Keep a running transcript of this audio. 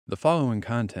The following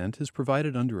content is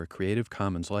provided under a Creative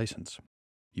Commons license.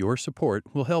 Your support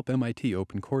will help MIT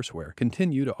OpenCourseWare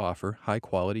continue to offer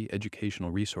high-quality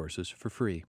educational resources for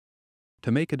free.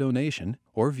 To make a donation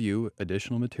or view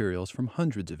additional materials from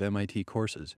hundreds of MIT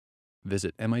courses,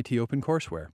 visit MIT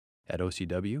OpenCourseWare at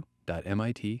ocw.mit.edu.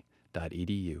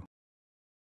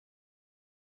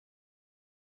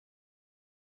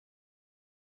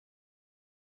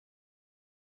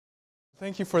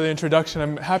 Thank you for the introduction.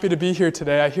 I'm happy to be here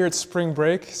today. I hear it's spring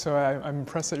break, so I'm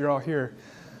impressed that you're all here.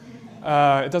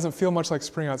 It doesn't feel much like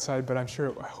spring outside, but I'm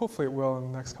sure, hopefully it will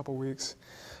in the next couple weeks.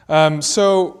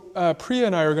 Priya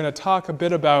and I are going to talk a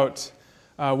bit about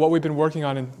what we've been working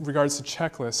on in regards to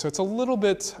checklists. So it's a little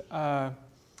bit, I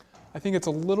think it's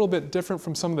a little bit different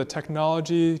from some of the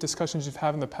technology discussions you've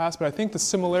had in the past, but I think the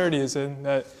similarity is in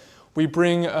that we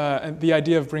bring the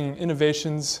idea of bringing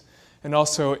innovations and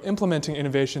also implementing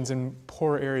innovations in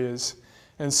poor areas.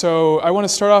 And so I want to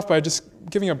start off by just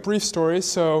giving a brief story.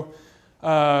 So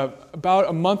about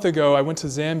a month ago, I went to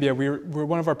Zambia.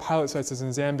 One of our pilot sites is in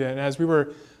Zambia, and as we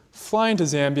were flying to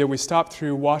Zambia, we stopped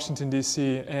through Washington,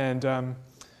 D.C., and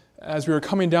as we were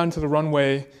coming down to the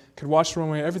runway, could watch the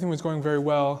runway, everything was going very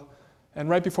well, and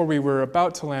right before we were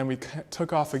about to land, we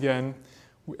took off again.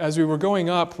 As we were going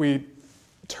up, we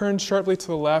turned sharply to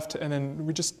the left, and then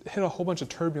we just hit a whole bunch of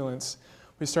turbulence.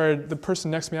 The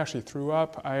person next to me actually threw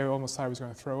up. I almost thought I was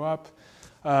going to throw up.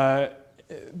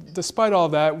 Despite all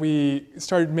that, we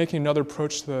started making another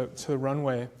approach to the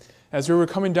runway. As we were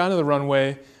coming down to the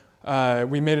runway,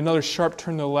 we made another sharp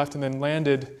turn to the left and then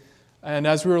landed. And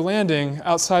as we were landing,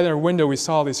 outside our window, we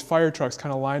saw these fire trucks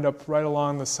kind of lined up right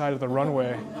along the side of the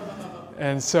runway.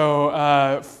 And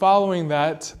so following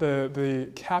that, the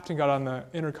captain got on the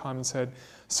intercom and said,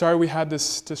 "Sorry we had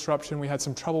this disruption. We had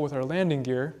some trouble with our landing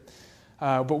gear,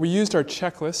 but we used our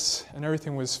checklists and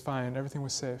everything was fine. Everything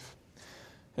was safe."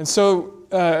 And so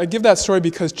I give that story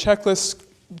because checklists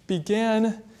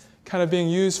began kind of being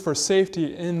used for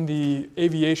safety in the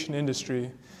aviation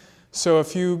industry. So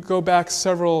if you go back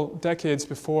several decades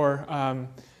before,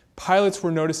 pilots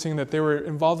were noticing that they were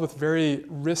involved with a very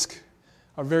risky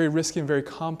and very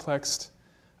complex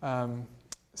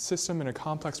system and a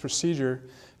complex procedure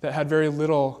that had very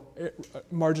little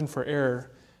margin for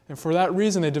error. And for that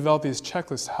reason, they developed these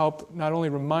checklists to help not only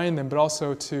remind them, but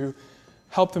also to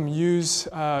help them use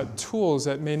tools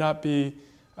that may not be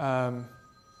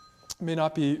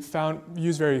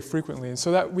used very frequently. And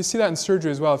so we see that in surgery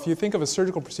as well. If you think of a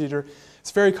surgical procedure, it's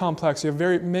very complex. You have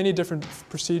very many different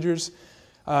procedures,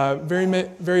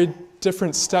 very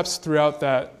different steps throughout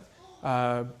that.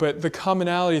 But the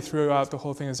commonality throughout the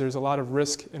whole thing is there's a lot of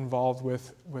risk involved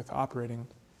with operating.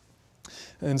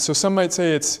 And so some might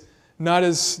say it's not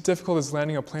as difficult as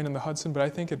landing a plane in the Hudson, but I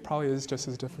think it probably is just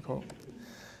as difficult.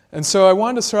 And so I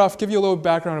wanted to start off, give you a little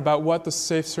background about what the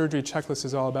Safe Surgery Checklist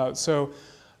is all about. So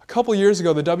a couple years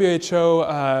ago, the WHO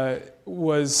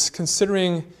was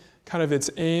considering kind of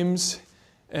its aims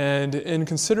and in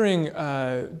considering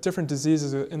different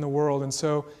diseases in the world. And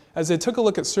so as they took a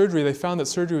look at surgery, they found that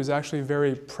surgery was actually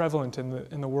very prevalent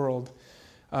in the world.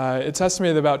 It's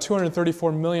estimated that about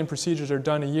 234 million procedures are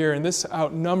done a year, and this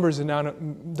outnumbers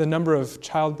the number of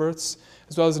childbirths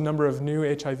as well as the number of new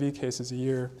HIV cases a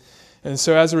year. And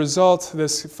so as a result,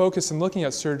 this focus in looking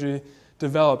at surgery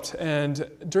developed. And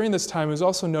during this time, it was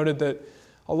also noted that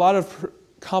a lot of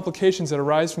complications that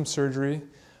arise from surgery,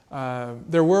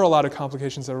 there were a lot of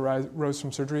complications that arose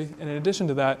from surgery, and in addition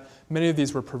to that, many of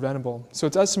these were preventable. So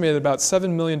it's estimated about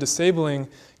 7 million disabling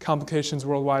complications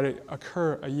worldwide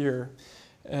occur a year.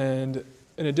 And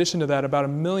in addition to that, about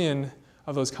 1 million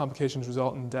of those complications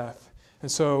result in death.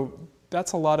 And so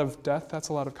that's a lot of death, that's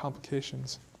a lot of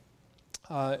complications.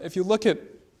 If you look at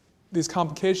these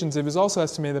complications, it was also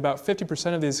estimated that about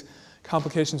 50% of these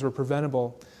complications were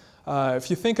preventable. If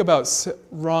you think about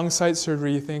wrong site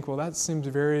surgery, you think, well, that seems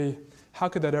how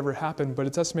could that ever happen? But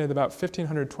it's estimated that about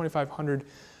 1,500, 2,500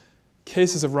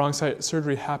 cases of wrong site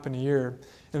surgery happen a year.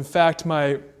 In fact,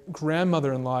 my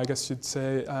grandmother-in-law, I guess you'd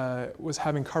say, was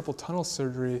having carpal tunnel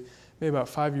surgery maybe about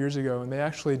 5 years ago, and they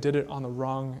actually did it on the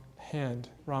wrong hand,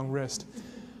 wrong wrist.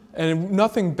 And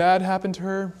nothing bad happened to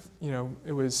her. You know,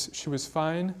 she was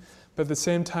fine, but at the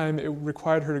same time, it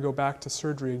required her to go back to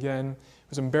surgery again. It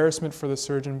was embarrassment for the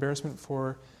surgeon, embarrassment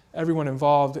for everyone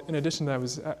involved. In addition to that,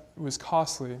 it was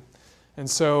costly. And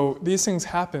so these things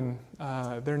happen.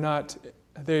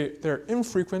 They're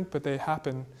infrequent, but they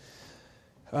happen.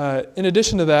 In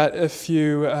addition to that, if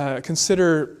you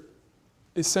consider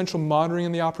essential monitoring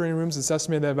in the operating rooms, it's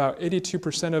estimated that about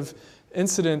 82% of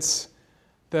incidents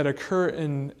that occur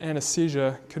in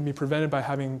anesthesia can be prevented by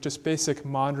having just basic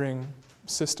monitoring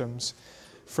systems.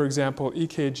 for example,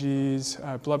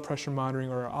 EKGs, blood pressure monitoring,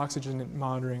 or oxygen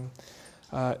monitoring.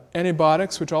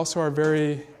 Antibiotics, which also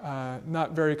are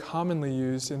not very commonly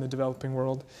used in the developing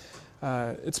world.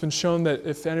 It's been shown that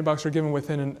if antibiotics are given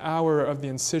within an hour of the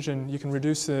incision, you can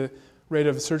reduce the rate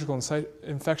of surgical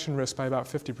infection risk by about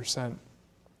 50%.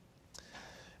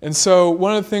 And so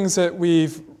one of the things that we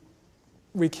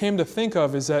came to think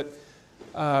of is that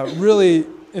really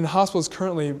in hospitals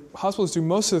currently, hospitals do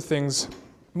most of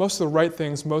the right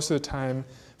things most of the time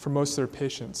for most of their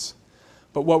patients.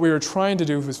 But what we were trying to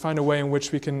do was find a way in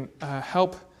which we can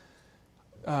help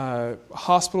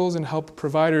hospitals and help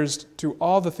providers do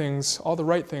all the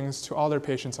right things to all their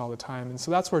patients all the time. And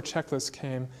so that's where checklists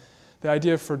came. The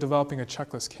idea for developing a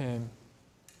checklist came.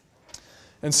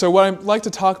 And so what I'd like to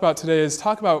talk about today is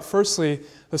talk about, firstly,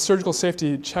 the surgical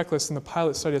safety checklist and the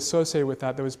pilot study associated with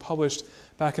that was published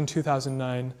back in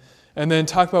 2009. And then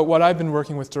talk about what I've been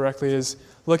working with directly is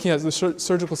looking at the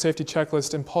surgical safety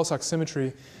checklist and pulse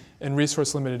oximetry in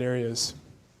resource-limited areas.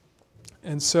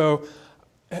 And so,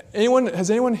 is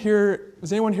anyone here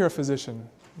a physician?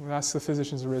 We'll ask the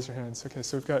physicians to raise their hands. Okay,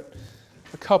 so we've got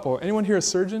a couple. Anyone here a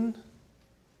surgeon?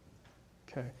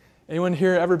 Okay. Anyone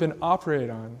here ever been operated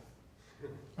on?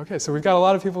 Okay, so we've got a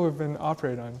lot of people who've been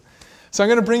operated on. So I'm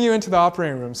going to bring you into the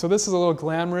operating room. So this is a little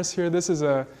glamorous here. This is,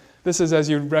 as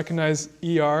you'd recognize,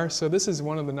 ER. So this is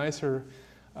one of the nicer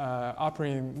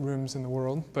operating rooms in the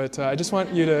world. But I just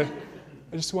want you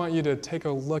to take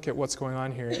a look at what's going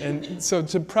on here. And so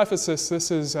to preface this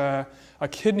is a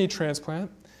kidney transplant.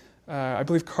 I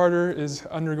believe Carter is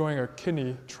undergoing a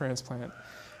kidney transplant.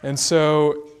 And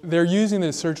so they're using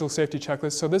the surgical safety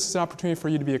checklist. So this is an opportunity for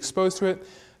you to be exposed to it.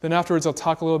 Then afterwards, I'll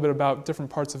talk a little bit about different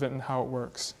parts of it and how it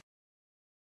works.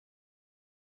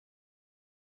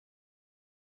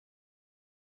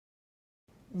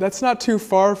 That's not too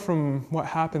far from what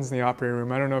happens in the operating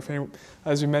room. I don't know if,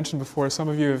 as we mentioned before, some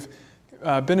of you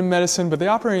have been in medicine, but the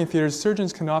operating theaters,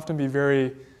 surgeons can often be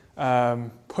very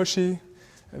pushy.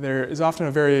 There is often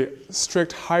a very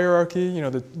strict hierarchy. You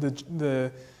know,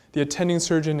 the attending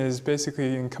surgeon is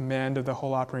basically in command of the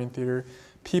whole operating theater.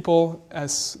 People,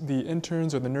 as the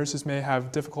interns or the nurses, may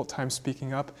have difficult time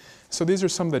speaking up. So these are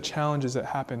some of the challenges that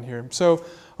happen here. So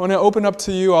I want to open up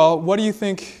to you all. What do you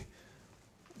think?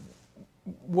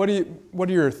 What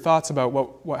are your thoughts about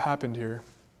what happened here?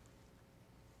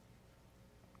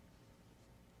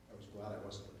 I was glad I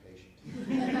wasn't the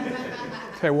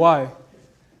patient. Okay, why?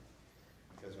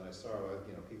 Because when I saw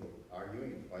people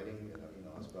arguing and fighting,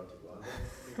 I was about to go on,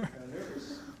 I was kind of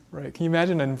nervous. Right. Can you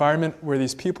imagine an environment where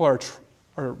these people are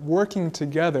working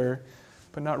together,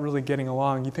 but not really getting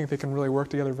along? You think they can really work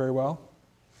together very well?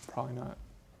 Probably not.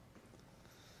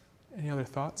 Any other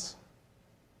thoughts?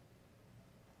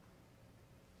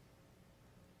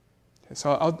 Okay,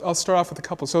 so I'll start off with a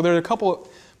couple. So there are a couple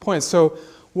points. So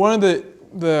one of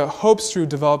the hopes through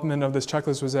development of this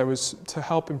checklist was that it was to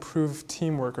help improve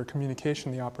teamwork or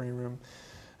communication in the operating room.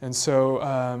 And so,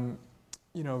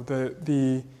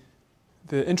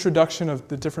 the introduction of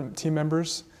the different team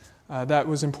members, that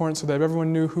was important so that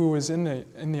everyone knew who was in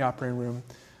the operating room.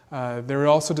 There were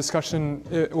also discussion,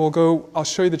 I'll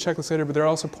show you the checklist later, but there are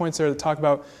also points there that talk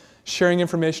about sharing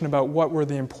information about what were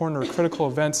the important or critical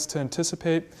events to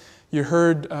anticipate. You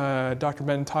heard Dr.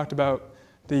 Benton talked about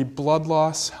the blood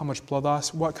loss, how much blood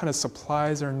loss, what kind of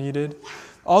supplies are needed.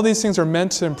 All these things are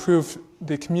meant to improve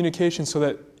the communication so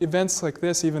that events like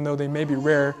this, even though they may be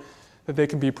rare, that they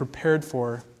can be prepared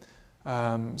for.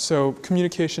 So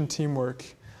communication, teamwork.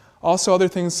 Also other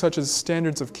things such as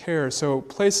standards of care. So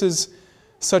places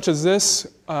such as this,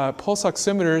 pulse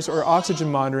oximeters or oxygen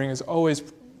monitoring is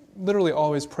literally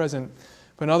always present.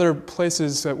 But in other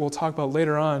places that we'll talk about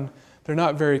later on, they're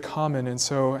not very common. And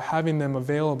so having them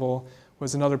available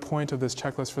was another point of this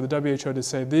checklist for the WHO to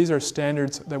say these are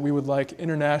standards that we would like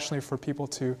internationally for people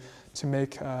to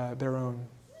make their own.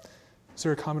 Is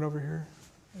there a comment over here?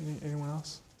 Anyone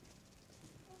else?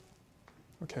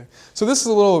 Okay, so this is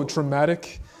a little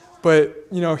dramatic, but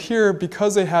here,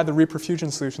 because they had the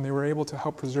reperfusion solution, they were able to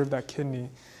help preserve that kidney,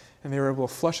 and they were able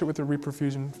to flush it with the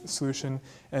reperfusion solution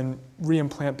and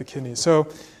reimplant the kidney. So,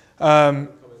 sure. I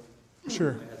had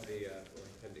the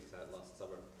appendix out last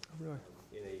summer. Oh, really?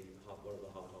 In one of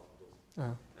the Harvard hospitals,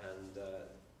 and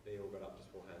they all got up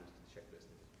just beforehand to the checklist.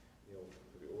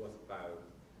 We all bow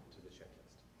to the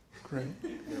checklist. Great. They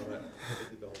did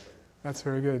the whole thing. That's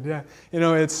very good. Yeah,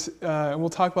 it's and we'll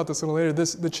talk about this a little later.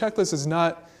 The checklist is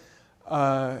not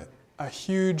a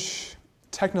huge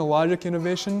technologic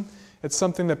innovation. It's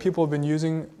something that people have been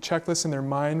using checklists in their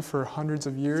mind for hundreds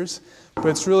of years, but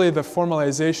it's really the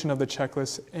formalization of the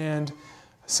checklist and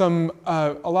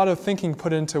a lot of thinking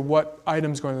put into what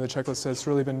items go into the checklist that's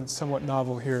really been somewhat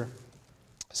novel here.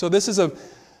 So this is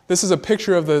a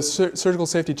picture of the surgical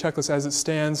safety checklist as it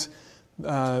stands.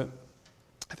 I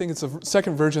think it's the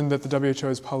second version that the WHO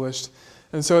has published.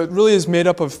 And so it really is made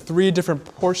up of 3 different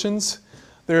portions.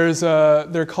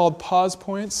 They're called pause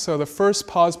points. So the first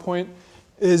pause point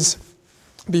is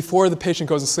before the patient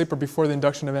goes to sleep or before the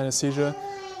induction of anesthesia.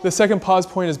 The second pause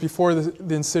point is before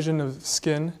the incision of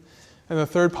skin. And the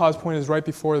third pause point is right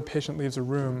before the patient leaves a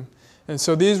room. And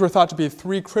so these were thought to be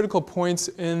 3 critical points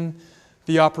in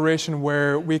the operation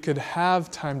where we could have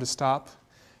time to stop,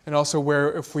 and also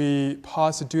where if we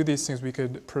pause to do these things, we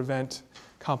could prevent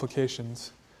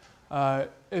complications.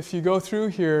 If you go through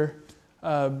here,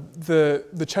 the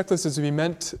checklist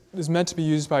is meant to be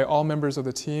used by all members of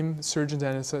the team, surgeons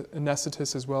and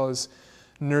anesthetists, as well as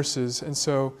nurses. And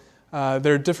so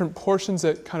there are different portions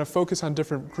that kind of focus on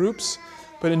different groups,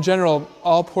 but in general,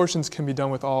 all portions can be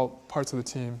done with all parts of the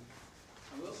team.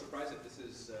 I'm a little surprised that this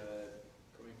is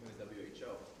coming from the WHO.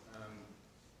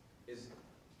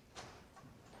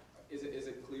 Is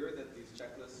it clear that these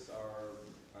checklists are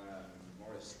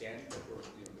more a standard or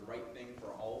the right thing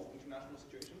for all international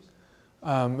situations?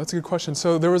 That's a good question.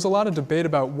 So there was a lot of debate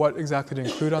about what exactly to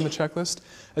include on the checklist.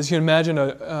 As you can imagine,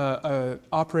 an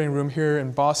operating room here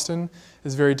in Boston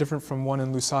is very different from one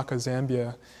in Lusaka,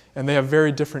 Zambia. And they have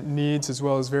very different needs as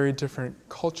well as very different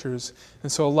cultures.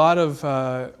 And so a lot of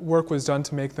work was done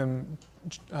to make them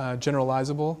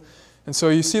generalizable. And so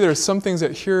you see there are some things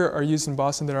that here are used in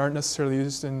Boston that aren't necessarily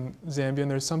used in Zambia,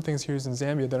 and there's some things used in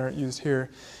Zambia that aren't used here.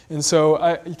 And so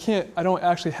I don't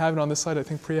actually have it on this slide. I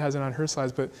think Priya has it on her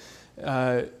slides, but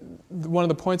one of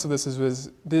the points of this is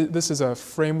this is a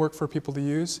framework for people to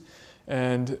use,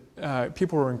 and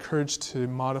people were encouraged to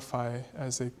modify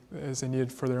as they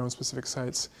needed for their own specific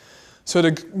sites. So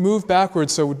to move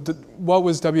backwards, so what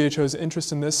was WHO's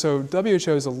interest in this? So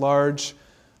WHO is a large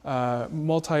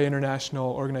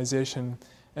multi-international organization,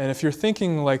 and if you're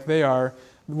thinking like they are,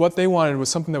 what they wanted was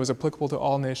something that was applicable to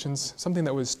all nations, something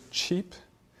that was cheap,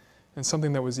 and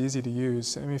something that was easy to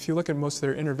use. I mean, if you look at most of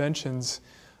their interventions,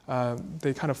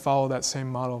 they kind of follow that same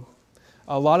model.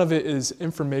 A lot of it is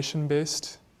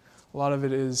information-based. A lot of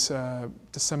it is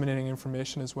disseminating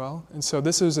information as well. And so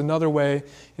this is another way,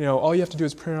 all you have to do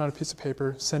is print it on a piece of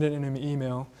paper, send it in an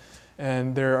email,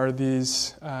 and there are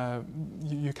these,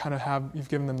 you've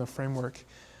given them the framework.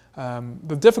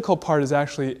 The difficult part is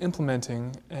actually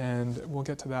implementing, and we'll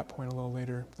get to that point a little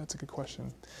later. That's a good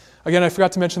question. Again, I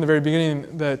forgot to mention at the very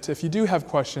beginning that if you do have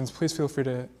questions, please feel free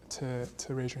to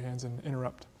raise your hands and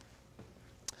interrupt.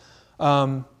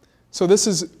 So this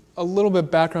is a little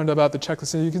bit background about the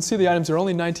checklist. And you can see the items, there are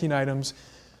only 19 items.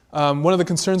 One of the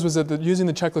concerns was that using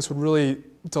the checklist would really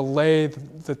delay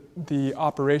the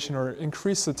operation or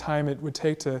increase the time it would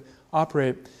take to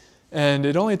operate. And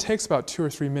it only takes about 2 or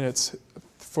 3 minutes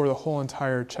for the whole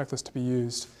entire checklist to be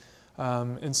used.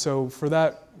 And so for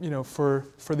that, for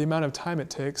the amount of time it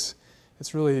takes,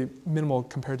 it's really minimal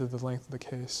compared to the length of the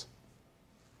case.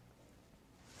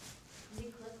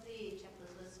 You clip the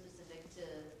checklist was specific to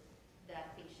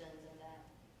that patient and that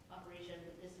operation,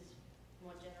 but this is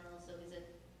more general. So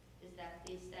is that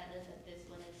the standard that this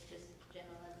one is just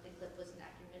general and the clip was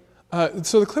inaccurate?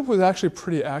 So the clip was actually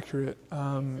pretty accurate.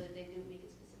 So they do make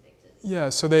it specific to. Yeah.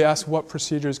 So they asked what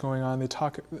procedure is going on. They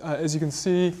talk. As you can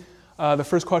see, the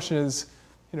first question is,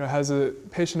 has a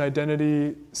patient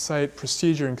identity, site,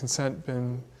 procedure, and consent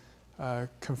been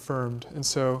confirmed? And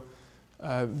so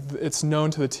it's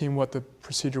known to the team what the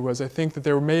procedure was. I think that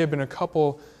there may have been a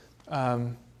couple.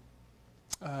 I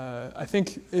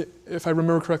think if I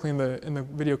remember correctly in the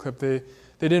video clip, they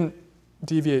didn't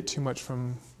deviate too much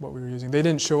from what we were using. They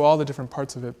didn't show all the different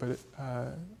parts of it, but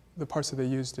the parts that they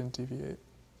used didn't deviate.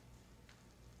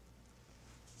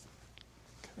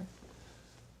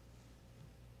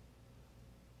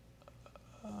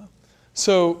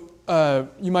 So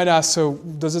you might ask, so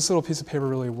does this little piece of paper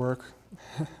really work?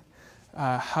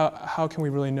 How can we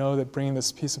really know that bringing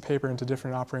this piece of paper into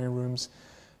different operating rooms,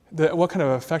 what kind of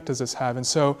effect does this have? And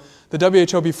so the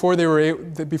WHO, before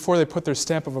they put their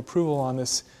stamp of approval on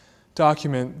this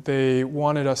document, they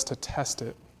wanted us to test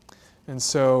it. And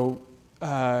so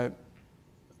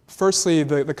firstly,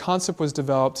 the concept was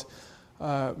developed.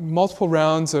 Multiple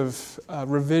rounds of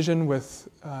revision with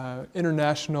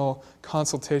international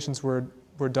consultations were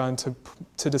done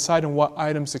to decide on what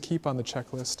items to keep on the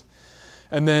checklist.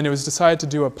 And then it was decided to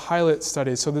do a pilot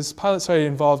study. So this pilot study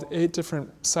involved 8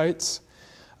 different sites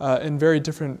in very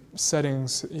different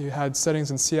settings. You had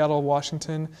settings in Seattle,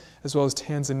 Washington, as well as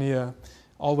Tanzania,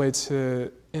 all the way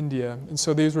to India. And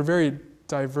so these were very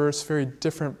diverse, very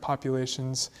different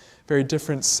populations, very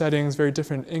different settings, very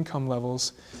different income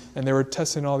levels, and they were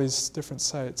testing all these different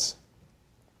sites.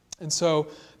 And so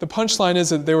the punchline is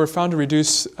that they were found to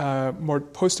reduce more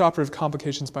postoperative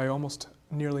complications by almost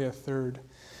nearly a third.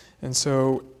 And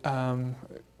so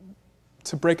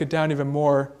to break it down even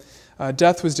more,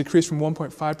 death was decreased from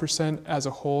 1.5% as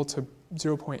a whole to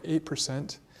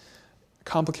 0.8%.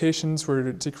 Complications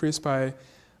were decreased by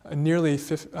nearly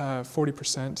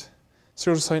 40%.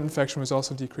 Surgical site infection was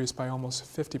also decreased by almost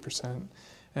 50%.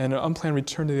 And an unplanned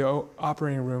return to the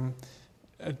operating room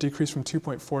decreased from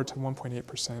 2.4 to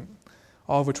 1.8%,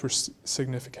 all of which were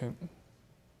significant.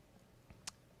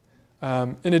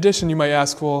 In addition, you might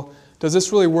ask, well, does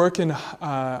this really work in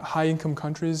high-income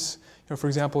countries? You know, for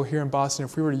example, here in Boston,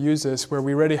 if we were to use this, where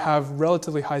we already have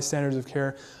relatively high standards of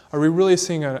care, are we really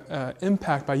seeing an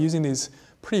impact by using these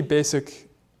pretty basic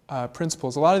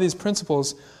principles? A lot of these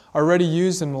principles are already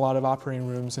used in a lot of operating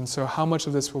rooms, and so how much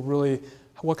of this will really,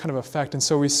 what kind of effect? And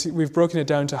so we've broken it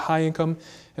down to high-income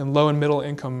and low and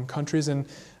middle-income countries, and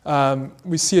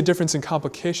we see a difference in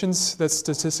complications that's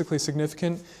statistically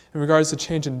significant. In regards to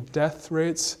change in death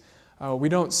rates, we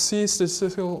don't see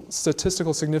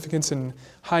statistical significance in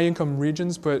high-income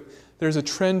regions, but there's a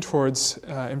trend towards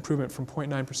improvement from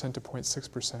 0.9% to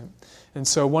 0.6%. And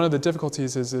so one of the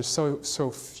difficulties is there's so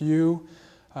few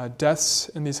deaths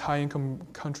in these high-income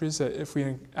countries that if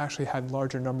we actually had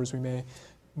larger numbers,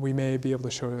 we may be able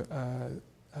to show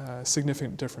a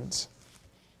significant difference.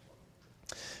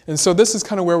 And so this is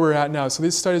kind of where we're at now. So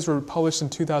these studies were published in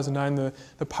 2009.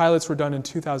 The pilots were done in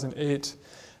 2008.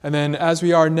 And then as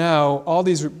we are now, all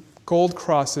these gold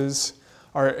crosses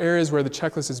are areas where the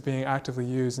checklist is being actively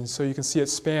used. And so you can see it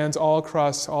spans all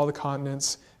across all the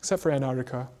continents, except for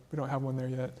Antarctica. We don't have one there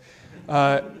yet.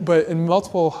 But in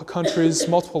multiple countries,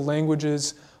 multiple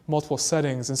languages, multiple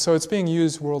settings. And so it's being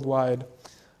used worldwide.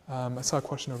 I saw a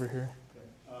question over here.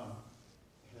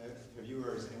 Have you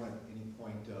or has anyone at any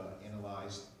point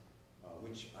analyzed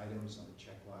which items on the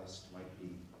checklist might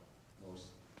be most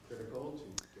critical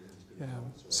to get these good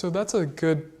results? So that's a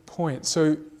good point.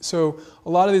 So a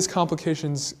lot of these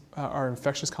complications are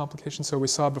infectious complications. So we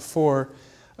saw before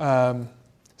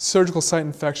surgical site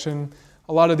infection.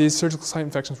 A lot of these surgical site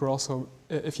infections were also,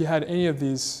 if you had any of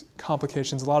these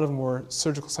complications, a lot of them were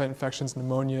surgical site infections,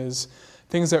 pneumonias,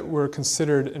 things that were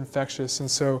considered infectious.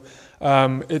 And so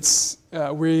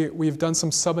we've done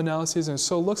some sub-analyses, and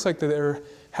so it looks like that there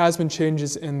has been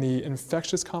changes in the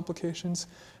infectious complications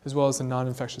as well as the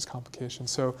non-infectious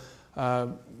complications. So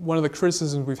one of the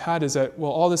criticisms we've had is that,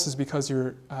 well, all this is because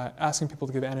you're asking people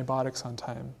to give antibiotics on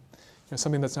time. You know,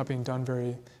 something that's not being done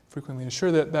very frequently. And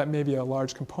sure, that may be a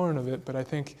large component of it, but I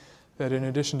think that in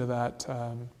addition to that,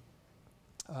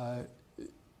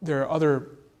 there are other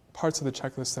parts of the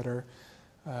checklist that are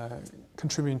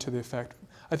contributing to the effect.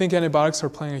 I think antibiotics are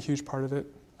playing a huge part of it.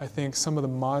 I think some of the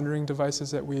monitoring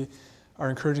devices that we are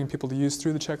encouraging people to use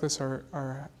through the checklist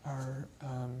are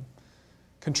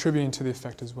contributing to the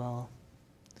effect as well.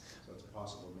 So it's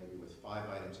possible maybe with 5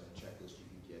 items on the checklist you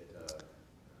can get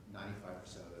 95%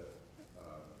 of the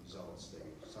results.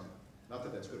 Not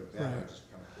that that's good or bad, Right. I'm just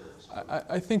kind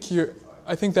of curious.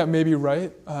 I think that may be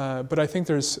right, but I think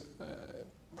there's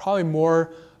probably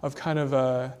more of kind of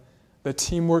the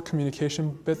teamwork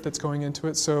communication bit that's going into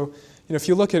it. So, you know, if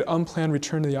you look at unplanned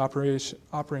return to the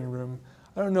operating room,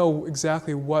 I don't know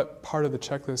exactly what part of the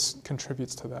checklist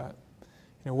contributes to that.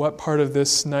 You know, what part of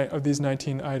these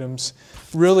 19 items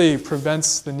really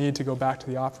prevents the need to go back to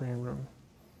the operating room?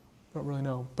 I don't really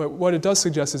know. But what it does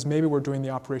suggest is maybe we're doing the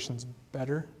operations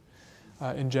better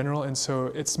in general, and so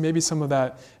it's maybe some of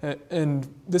that. And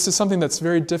this is something that's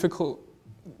very difficult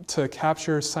to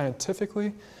capture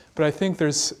scientifically, but I think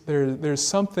there's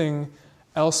something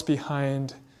else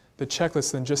behind the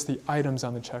checklist than just the items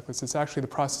on the checklist. It's actually the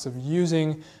process of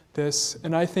using this,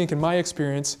 and I think in my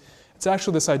experience, it's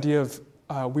actually this idea of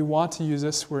we want to use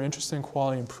this, we're interested in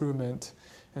quality improvement,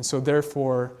 and so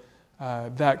therefore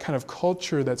that kind of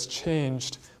culture that's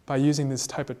changed by using this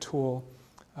type of tool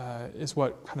is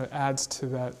what kind of adds to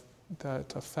that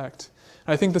effect.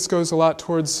 And I think this goes a lot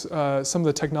towards some of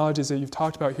the technologies that you've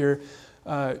talked about here.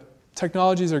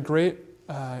 Technologies are great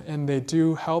and they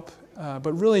do help,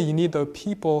 but really you need the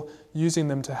people using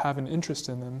them to have an interest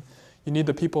in them. You need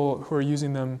the people who are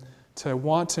using them to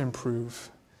want to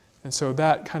improve. And so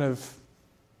that kind of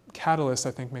catalyst,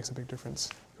 I think, makes a big difference.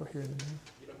 Go here.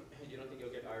 You don't think you'll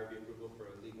get IRB approval for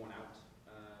leave one out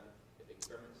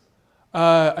experiments?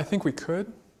 I think we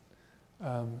could.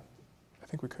 I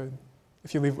think we could.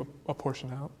 If you leave a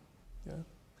portion out, yeah.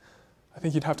 I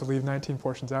think you'd have to leave 19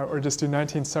 portions out or just do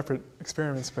 19 separate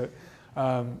experiments, but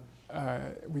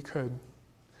we could.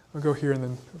 I'll go here and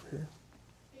then over here.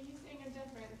 Are you seeing a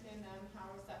difference in how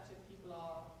receptive people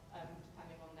are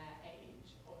depending on their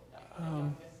age, or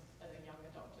are the younger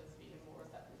doctors feeling more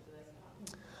receptive to this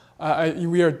now?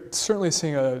 We are certainly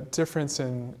seeing a difference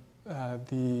in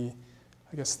the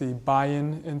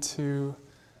buy-in into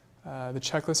the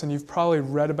checklist, and you've probably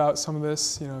read about some of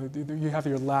this. You know, you have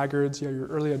your laggards, you have your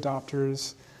early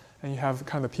adopters, and you have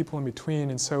kind of the people in between.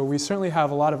 And so we certainly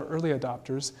have a lot of early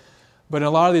adopters, but in a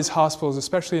lot of these hospitals,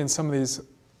 especially in some of these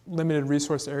limited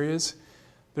resource areas,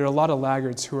 there are a lot of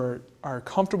laggards who are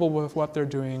comfortable with what they're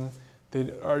doing. They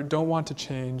don't want to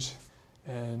change,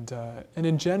 and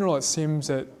in general, it seems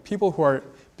that people who are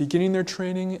beginning their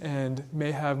training and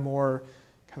may have more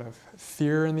kind of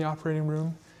fear in the operating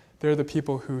room, they're the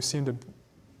people who seem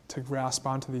to grasp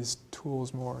onto these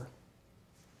tools more.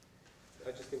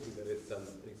 I'm just thinking that it's an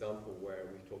example where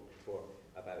we've talked before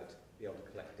about being able to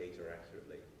collect data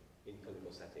accurately in clinical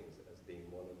settings as being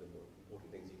one of the more important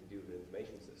things you can do with an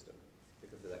information system,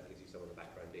 because that gives you some of the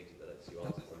background data that lets you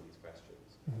answer some of these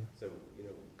questions. Mm-hmm. So, you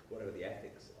know, whatever the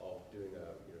ethics of doing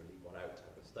a leave one out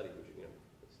type of study, which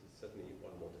is certainly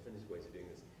one of the more definitive ways of doing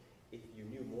this, if you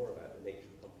knew more about the nature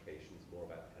of complications, more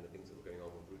about the kind of things that were going on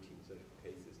with routine surgical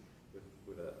cases,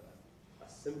 with a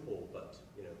simple but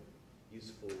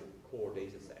useful core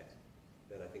data set,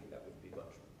 then I think that would be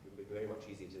very much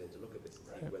easier to look at this and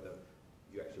see whether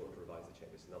you actually want to revise the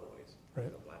checklist in other ways.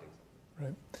 Right. Adding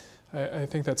something. Right. I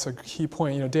think that's a key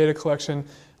point. You know, data collection.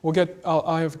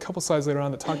 I'll have a couple slides later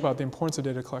on that talk about the importance of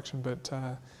data collection, but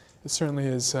it certainly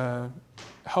is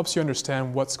helps you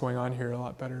understand what's going on here a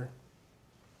lot better.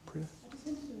 Priya? I just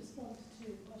wanted to respond to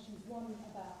two questions. One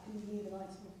about can you leave an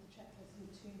item off the checklist, and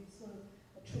two, the sort of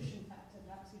attrition factor.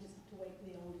 Perhaps you just have to wait for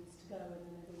the oldest to go and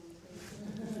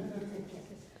then everyone's going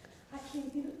to Actually,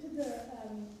 if you looked at the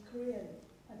Korean,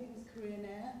 I think it was Korean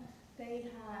Air, they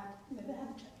had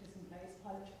a checklist in place.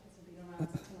 Pilot checklists have been around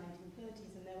since the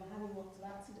 1930s, and they were having lots of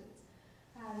accidents.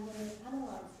 And when they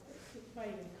analysed it, it's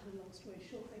very kind of long story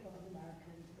short, they got an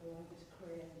American to go over to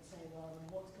Korea and say, well,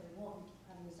 what's going on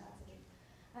having this accident?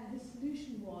 And his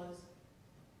solution was,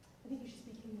 I think you should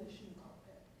speak English in the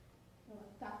cockpit.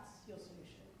 Like, that's your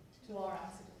solution to our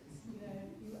accidents,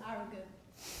 you arrogant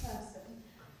person.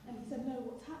 And he said, no,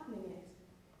 what's happening is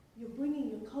you're bringing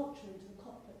your culture into the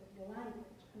cockpit with your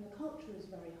language, and the culture is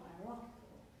very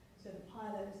hierarchical. So the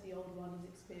pilot is the older one, he's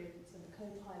experienced, and the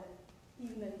co-pilot,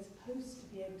 even though he's supposed to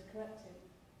be able to correct him,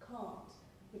 can't,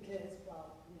 because,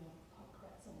 can't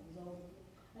correct someone who's older than you.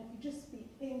 And if you just speak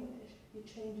English, you're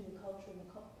changing the culture in the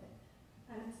cockpit.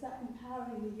 And it's that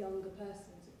empowering the younger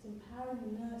persons. It's empowering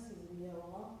the nurses in the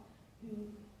OR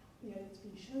who, it's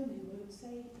been shown who won't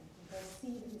say anything. They'll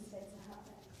see that mistakes are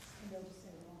happening, and they'll just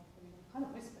say, well, kind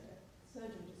of whispered it. The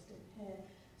surgeon just didn't hear.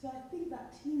 So I think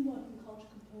that teamwork and culture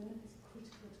component is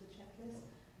critical to the checklist,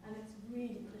 and it's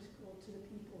really critical to the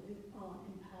people who aren't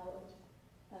empowered,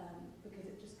 because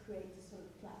it just creates a sort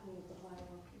of flattening of the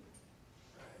hierarchy.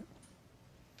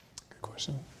 Good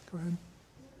question. Go ahead.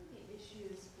 What are the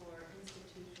issues for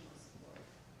institutional support?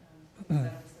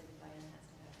 Because obviously the buy-in has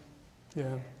to happen.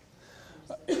 Yeah. There.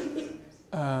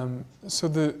 So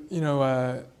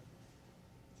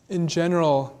in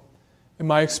general, in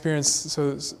my experience,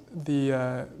 so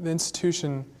the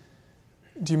institution.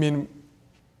 Do you mean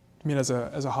as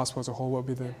a hospital as a whole? What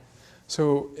would be the?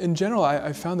 So in general,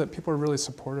 I found that people are really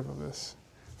supportive of this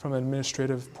from an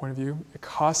administrative point of view. It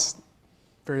costs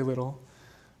very little.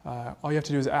 All you have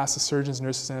to do is ask the surgeons,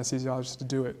 nurses, and anesthesiologists to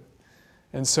do it.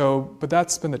 And so, but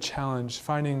that's been the challenge,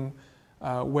 finding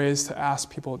ways to ask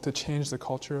people to change the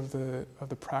culture of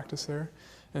the practice there.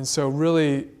 And so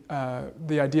really,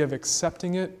 the idea of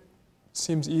accepting it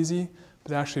seems easy,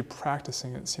 but actually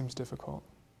practicing it seems difficult.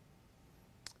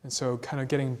 And so kind of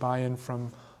getting buy-in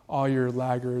from all your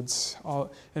laggards,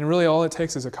 and really all it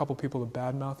takes is a couple people to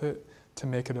badmouth it to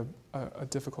make it a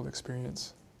difficult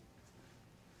experience.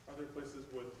 Are there places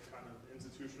with kind of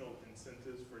institutional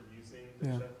incentives for using the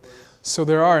checklist? So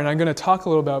there are, and I'm going to talk a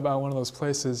little bit about one of those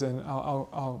places, and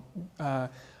I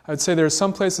would say there are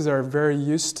some places that are very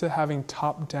used to having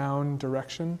top-down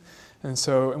direction. And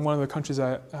so in one of the countries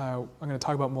I'm going to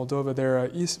talk about, Moldova, they're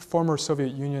a former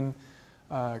Soviet Union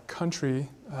country,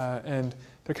 and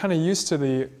they're kind of used to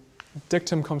the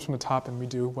dictum comes from the top and we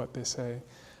do what they say.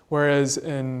 Whereas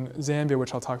in Zambia,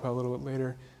 which I'll talk about a little bit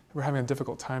later, we're having a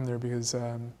difficult time there because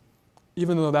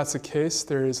even though that's the case,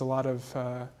 there is a lot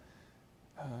of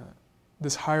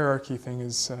this hierarchy thing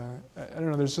is, I don't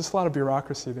know, there's just a lot of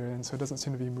bureaucracy there, and so it doesn't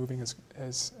seem to be moving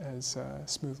as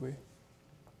smoothly.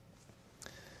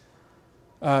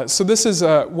 So this is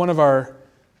one of our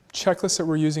checklists that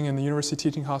we're using in the University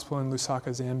Teaching Hospital in Lusaka,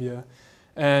 Zambia.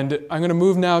 And I'm going to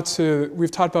move now to,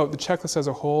 we've talked about the checklist as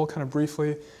a whole kind of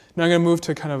briefly. Now I'm going to move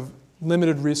to kind of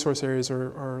limited resource areas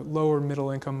or lower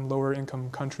middle income, lower income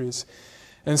countries.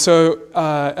 And so,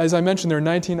 as I mentioned, there are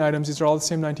 19 items. These are all the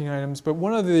same 19 items. But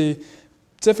one of the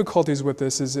difficulties with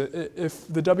this is if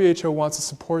the WHO wants to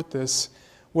support this,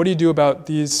 what do you do about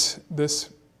this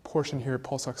portion here,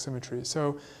 pulse oximetry?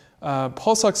 So,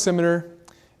 pulse oximeter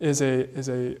is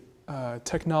a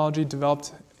technology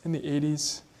developed in the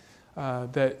 80s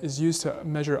that is used to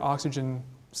measure oxygen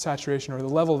saturation or the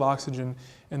level of oxygen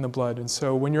in the blood. And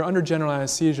so when you're under general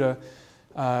anesthesia,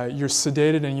 you're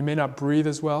sedated and you may not breathe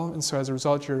as well. And so as a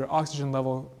result, your oxygen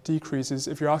level decreases.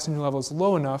 If your oxygen level is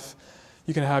low enough,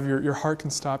 you can have your heart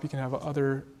can stop. You can have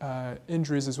other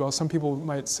injuries as well. Some people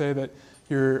might say that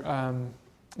your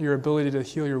ability to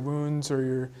heal your wounds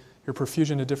or your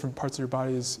perfusion to different parts of your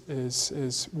body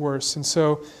is worse. And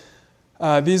so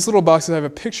these little boxes, I have a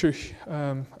picture.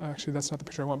 Actually, that's not the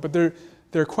picture I want, but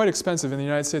they're quite expensive in the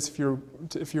United States. If you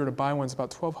were to buy one, it's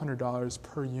about $1,200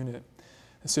 per unit.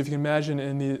 And so if you can imagine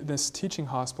in this teaching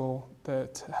hospital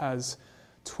that has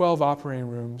 12 operating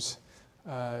rooms,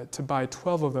 to buy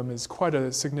 12 of them is quite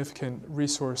a significant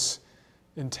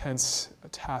resource-intense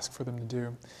task for them to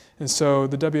do. And so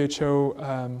the WHO,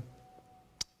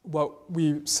 what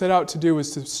we set out to do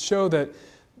was to show that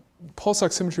pulse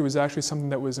oximetry was actually something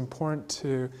that was important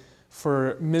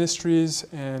for ministries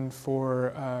and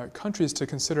for countries to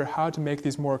consider how to make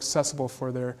these more accessible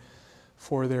for their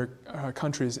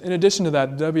countries. In addition to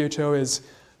that, the WHO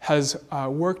has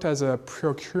worked as a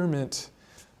procurement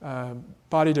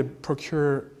body to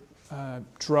procure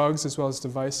drugs as well as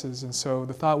devices. And so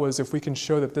the thought was, if we can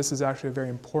show that this is actually a very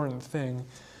important thing,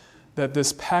 that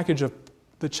this package of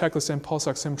the checklist and pulse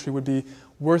oximetry would be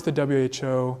worth the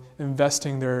WHO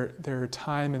investing their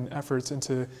time and efforts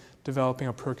into developing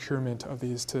a procurement of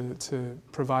these to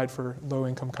provide for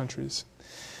low-income countries.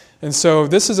 And so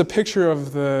this is a picture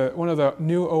of one of the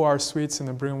new OR suites in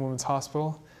the Brigham and Women's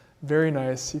Hospital. Very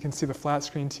nice. You can see the flat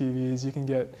screen TVs. You can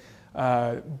get,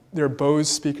 there are Bose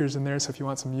speakers in there, so if you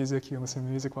want some music, you can listen to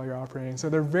music while you're operating. So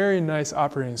they're very nice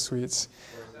operating suites.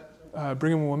 Where is that?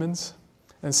 Brigham and Women's.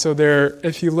 And so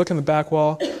if you look in the back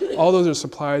wall, all those are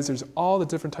supplies. There's all the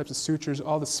different types of sutures,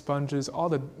 all the sponges, all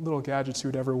the little gadgets you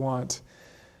would ever want.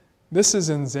 This is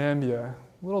in Zambia,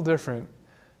 a little different.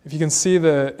 If you can see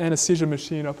the anesthesia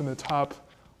machine up in the top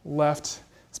left,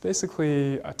 it's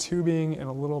basically a tubing and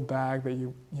a little bag that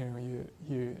you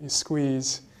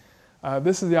squeeze.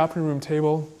 This is the operating room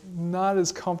table, not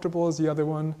as comfortable as the other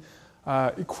one.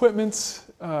 Equipment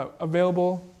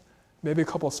available, maybe a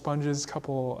couple of sponges, a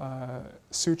couple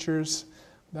sutures.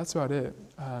 That's about it.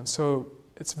 So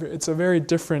it's a very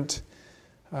different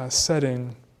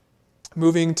setting.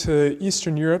 Moving to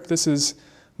Eastern Europe, this is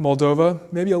Moldova,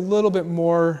 maybe a little bit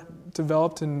more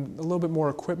developed and a little bit more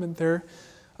equipment there.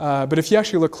 But if you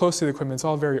actually look closely at the equipment, it's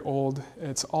all very old.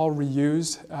 It's all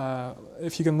reused.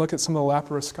 If you can look at some of the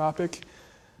laparoscopic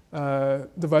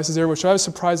devices there, which I was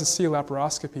surprised to see a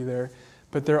laparoscopy there,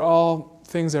 but they're all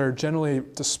things that are generally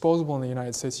disposable in the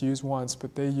United States, used once,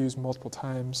 but they use multiple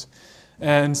times.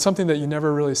 And something that you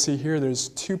never really see here, there's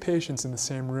 2 patients in the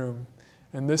same room.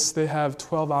 And they have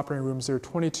 12 operating rooms. There are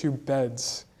 22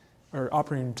 beds, or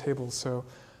operating room tables. So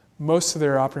most of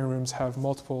their operating rooms have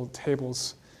multiple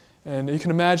tables. And you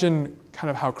can imagine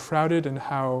kind of how crowded and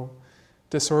how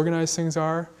disorganized things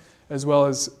are, as well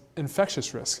as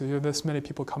infectious risks. You have this many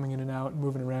people coming in and out,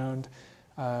 moving around.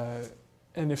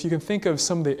 And if you can think of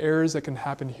some of the errors that can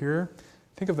happen here,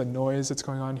 think of the noise that's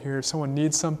going on here. If someone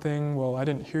needs something, well, I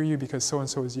didn't hear you because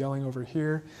so-and-so was yelling over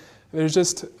here. There's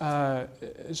it's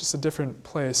just a different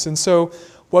place. And so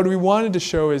what we wanted to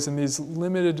show is in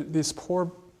these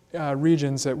poor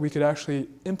regions that we could actually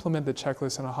implement the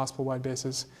checklist on a hospital-wide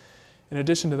basis. In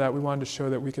addition to that, we wanted to show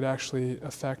that we could actually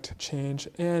affect change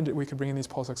and we could bring in these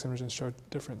pulse oximeters and show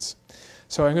difference.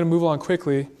 So I'm going to move along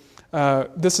quickly.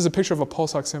 This is a picture of a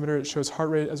pulse oximeter. It shows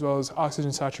heart rate as well as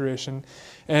oxygen saturation.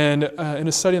 And in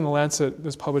a study in The Lancet that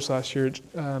was published last year,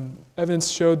 evidence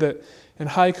showed that in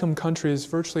high-income countries,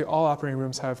 virtually all operating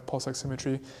rooms have pulse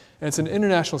oximetry. And it's an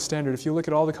international standard. If you look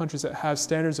at all the countries that have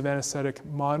standards of anesthetic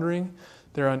monitoring,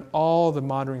 they're on all the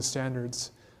monitoring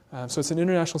standards. So it's an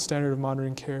international standard of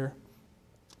monitoring care.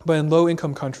 But in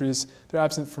low-income countries, they're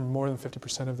absent from more than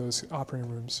 50% of those operating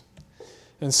rooms.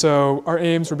 And so our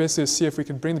aims were basically to see if we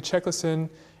could bring the checklist in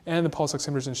and the pulse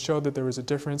oximeters and show that there was a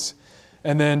difference,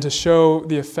 and then to show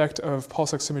the effect of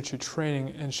pulse oximetry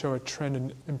training and show a trend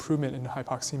in improvement in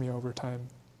hypoxemia over time.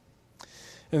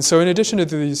 And so in addition to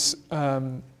these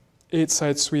 8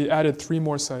 sites, we added 3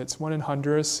 more sites, one in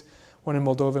Honduras, one in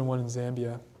Moldova, and one in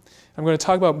Zambia. I'm going to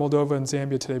talk about Moldova and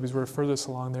Zambia today because we're furthest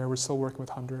along there. We're still working with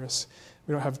Honduras.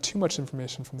 We don't have too much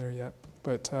information from there yet.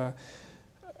 But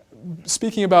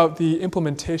speaking about the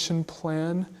implementation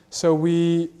plan, so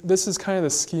this is kind of the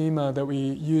schema that we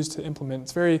use to implement.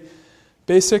 It's very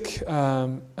basic.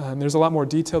 There's a lot more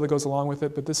detail that goes along with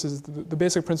it, but this is the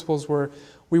basic principles were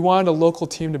we wanted a local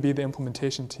team to be the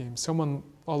implementation team,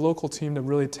 a local team to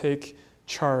really take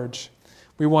charge.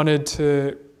 We wanted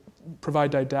to provide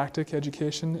didactic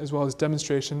education as well as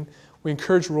demonstration. We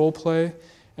encouraged role play,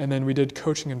 and then we did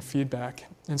coaching and feedback.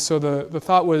 And so the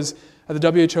thought was at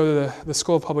the WHO, the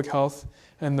School of Public Health,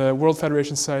 and the World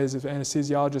Federation Societies of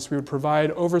Anesthesiologists, we would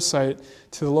provide oversight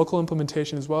to the local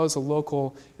implementation as well as the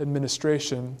local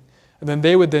administration. And then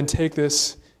they would then take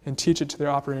this and teach it to their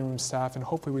operating room staff, and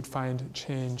hopefully we'd find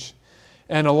change.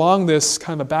 And along this,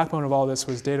 kind of the backbone of all this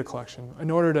was data collection. In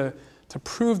order to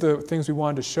prove the things we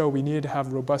wanted to show, we needed to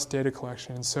have robust data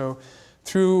collection. And so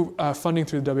through funding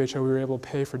through the WHO, we were able to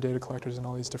pay for data collectors in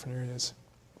all these different areas.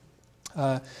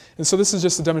 And so this is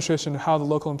just a demonstration of how the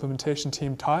local implementation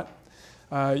team taught.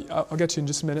 I'll get to you in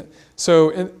just a minute.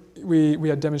 So we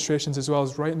had demonstrations as well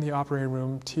as right in the operating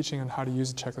room teaching on how to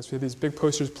use the checklist. We had these big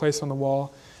posters placed on the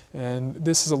wall, and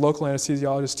this is a local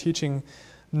anesthesiologist teaching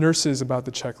nurses about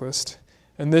the checklist.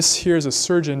 And this here is a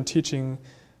surgeon teaching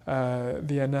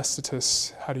the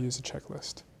anesthetists how to use the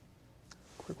checklist.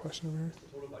 Quick question over here.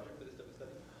 Total budget for this type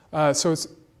of study?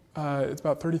 So it's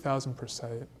about $30,000 per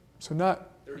site. So not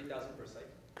 30,000 per site.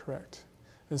 Correct.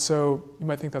 And so you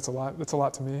might think that's a lot. That's a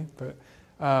lot to me, but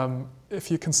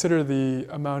if you consider the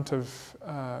amount of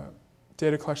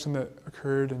data collection that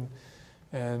occurred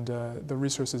and the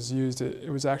resources used, it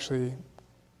was actually,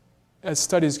 as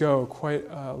studies go, quite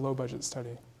a low-budget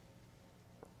study.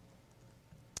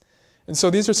 And so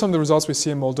these are some of the results we see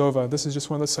in Moldova. This is just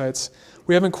one of the sites.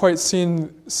 We haven't quite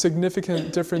seen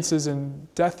significant differences in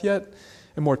death yet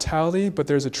and mortality, but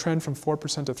there's a trend from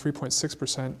 4% to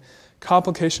 3.6%.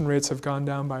 Complication rates have gone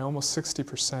down by almost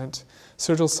 60%.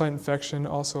 Surgical site infection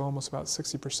also almost about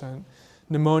 60%.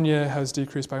 Pneumonia has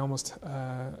decreased by almost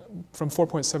from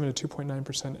 4.7 to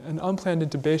 2.9%, and unplanned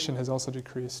intubation has also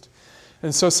decreased.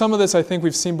 And so some of this I think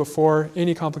we've seen before,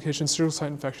 any complications, surgical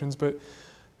site infections, but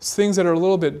things that are a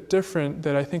little bit different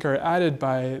that I think are added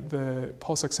by the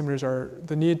pulse oximeters are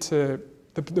the need to,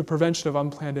 the prevention of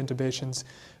unplanned intubations,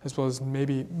 as well as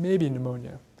maybe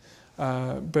pneumonia.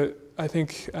 But I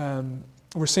think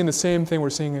we're seeing the same thing. We're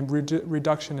seeing a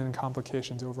reduction in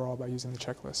complications overall by using the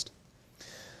checklist.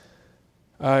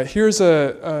 Here's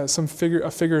a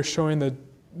figure showing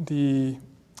the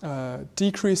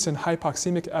decrease in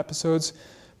hypoxemic episodes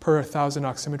per 1,000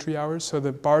 oximetry hours. So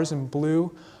the bars in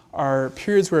blue are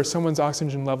periods where someone's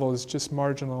oxygen level is just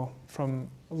marginal from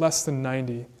less than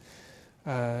 90.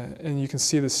 And you can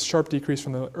see this sharp decrease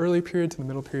from the early period to the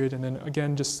middle period, and then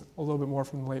again just a little bit more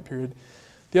from the late period.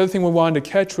 The other thing we wanted to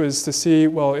catch was to see,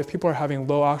 well, if people are having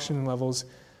low oxygen levels,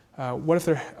 what if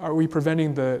are we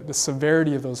preventing the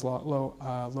severity of those low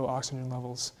oxygen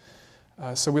levels?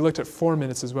 So we looked at 4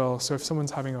 minutes as well. So if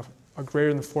someone's having a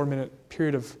greater than 4 minute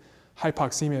period of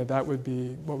hypoxemia, that would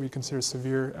be what we consider a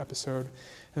severe episode.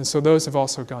 And so those have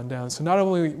also gone down. So not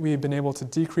only have we been able to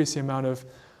decrease the amount of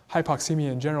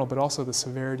hypoxemia in general, but also the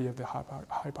severity of the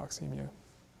hypoxemia.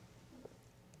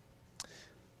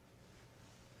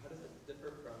 How does it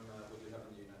differ from what you have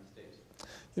in the United States?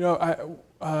 You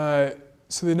know,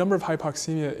 so the number of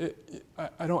hypoxemia,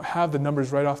 I don't have the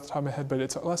numbers right off the top of my head, but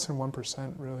it's less than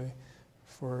 1% really.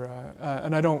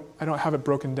 And I don't have it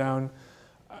broken down.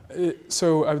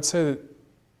 So I would say that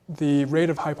the rate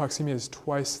of hypoxemia is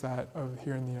twice that of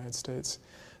here in the United States.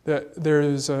 There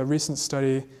is a recent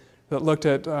study that looked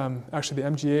at actually the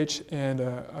MGH and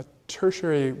a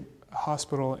tertiary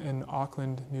hospital in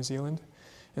Auckland, New Zealand.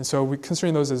 And so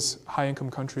considering those as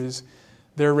high-income countries,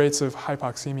 their rates of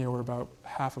hypoxemia were about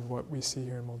half of what we see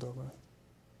here in Moldova.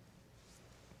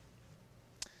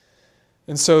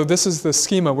 And so this is the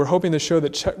schema. We're hoping to show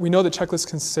that we know that checklists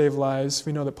can save lives.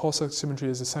 We know that pulse oximetry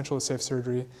is essential to safe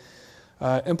surgery.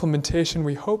 Implementation,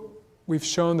 we hope we've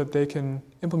shown that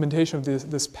implementation of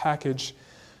this package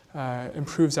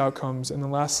improves outcomes. And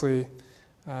then lastly,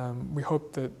 we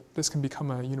hope that this can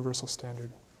become a universal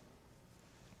standard.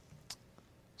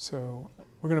 So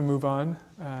we're going to move on.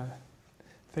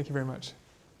 Thank you very much.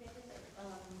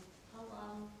 How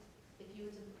long, if you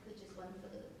were to put just one for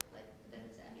the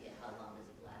Zambia, how long does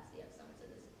it last? Do you have some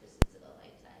sort of just is it a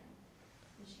lifetime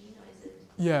machine, or is it?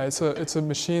 Yeah, it's a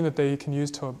machine that they can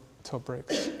use till it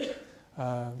breaks.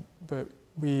 But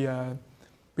we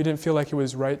didn't feel like it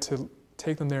was right to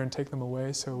take them there and take them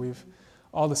away. So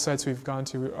all the sites we've gone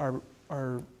to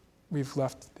are we've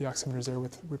left the oximeters there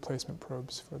with replacement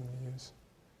probes for them to use.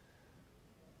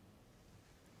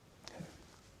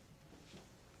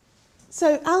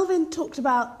 So Alvin talked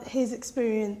about his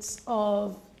experience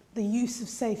of the use of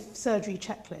safe surgery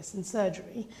checklists in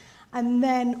surgery, and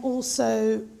then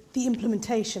also the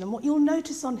implementation. And what you'll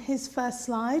notice on his first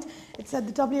slide, it said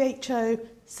the WHO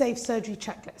safe surgery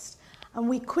checklist. And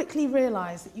we quickly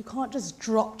realized that you can't just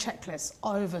drop checklists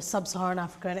over sub-Saharan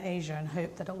Africa and Asia and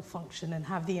hope that it will function and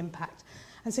have the impact.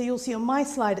 And so you'll see on my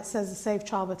slide, it says the Safe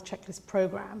Childbirth Checklist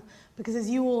Program, because as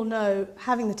you all know,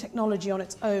 having the technology on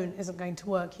its own isn't going to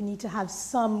work. You need to have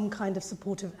some kind of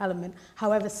supportive element,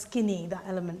 however skinny that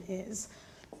element is.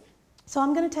 So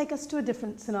I'm going to take us to a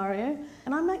different scenario,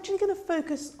 and I'm actually going to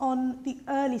focus on the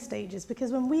early stages,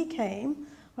 because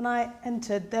when I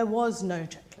entered, there was no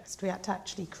checklist. We had to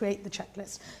actually create the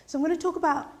checklist. So I'm going to talk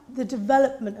about the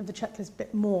development of the checklist a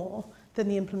bit more than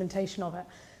the implementation of it.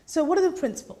 So what are the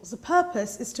principles? The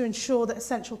purpose is to ensure that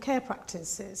essential care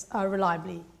practices are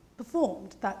reliably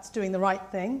performed. That's doing the right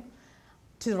thing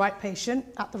to the right patient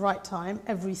at the right time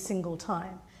every single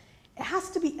time. It has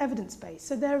to be evidence-based,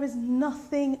 so there is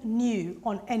nothing new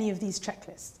on any of these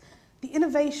checklists. The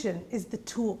innovation is the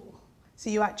tool, so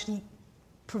you're actually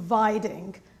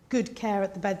providing good care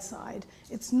at the bedside.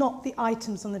 It's not the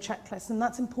items on the checklist, and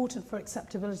that's important for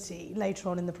acceptability later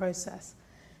on in the process.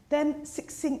 Then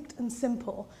succinct and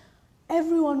simple.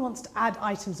 Everyone wants to add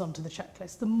items onto the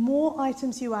checklist. The more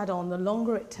items you add on, the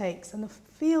longer it takes. And the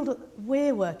field that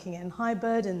we're working in, high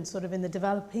burden, sort of in the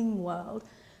developing world,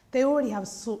 they already have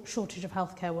a shortage of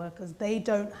healthcare workers. They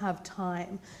don't have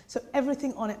time. So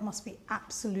everything on it must be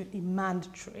absolutely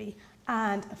mandatory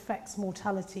and affects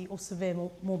mortality or severe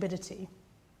morbidity.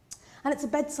 And it's a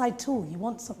bedside tool. You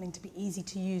want something to be easy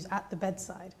to use at the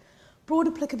bedside. Broad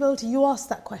applicability, you asked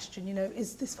that question,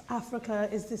 is this for Africa?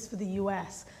 Is this for the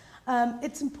US?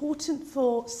 It's important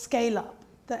for scale up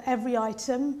that every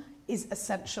item is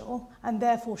essential and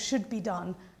therefore should be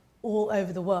done all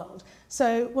over the world.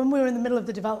 So when we were in the middle of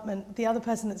the development, the other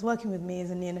person that's working with me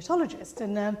is a neonatologist,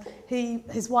 and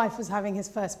his wife was having his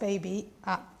first baby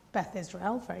at Beth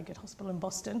Israel, very good hospital in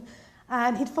Boston,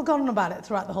 and he'd forgotten about it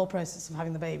throughout the whole process of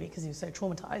having the baby because he was so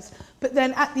traumatized. But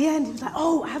then at the end, he was like,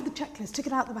 oh, I have the checklist, took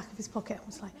it out the back of his pocket, and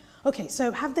was like, okay, so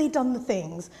have they done the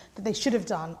things that they should have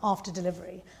done after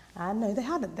delivery? And no, they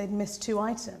hadn't. They'd missed 2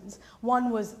 items.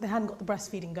 One was they hadn't got the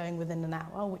breastfeeding going within an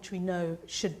hour, which we know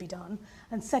should be done.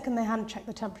 And second, they hadn't checked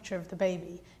the temperature of the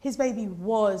baby. His baby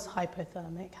was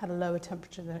hypothermic, had a lower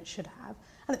temperature than it should have.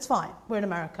 And it's fine. We're in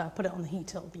America, put it on the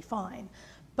heat, it'll be fine.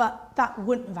 But that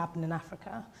wouldn't have happened in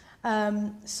Africa.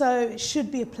 So it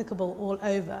should be applicable all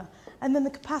over. And then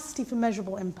the capacity for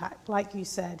measurable impact, like you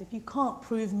said, if you can't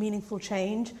prove meaningful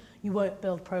change, you won't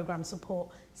build program support,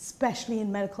 especially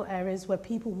in medical areas where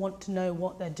people want to know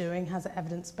what they're doing, has an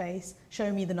evidence base,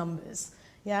 show me the numbers.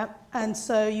 Yeah? And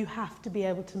so you have to be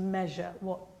able to measure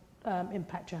what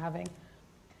impact you're having.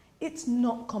 It's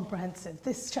not comprehensive.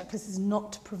 This checklist is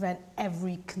not to prevent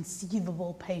every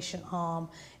conceivable patient harm.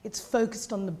 It's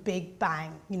focused on the big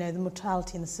bang, the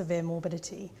mortality and the severe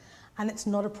morbidity. And it's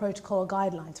not a protocol or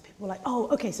guideline. So people are like, oh,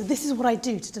 okay, so this is what I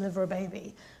do to deliver a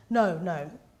baby. No.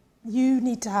 You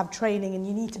need to have training and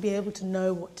you need to be able to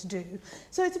know what to do.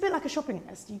 So it's a bit like a shopping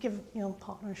list. You give your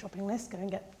partner a shopping list, go and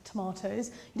get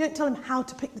tomatoes. You don't tell him how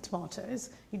to pick the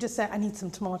tomatoes. You just say, I need some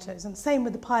tomatoes. And same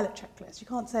with the pilot checklist. You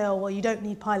can't say, oh, well, you don't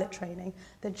need pilot training.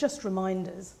 They're just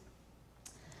reminders.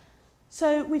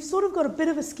 So we've sort of got a bit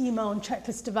of a schema on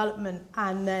checklist development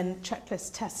and then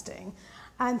checklist testing.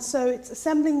 And so it's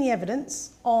assembling the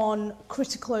evidence on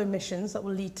critical omissions that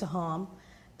will lead to harm,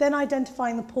 then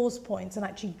identifying the pause points and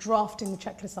actually drafting the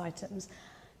checklist items.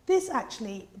 This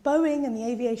actually, Boeing and the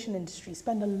aviation industry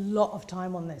spend a lot of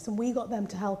time on this, and we got them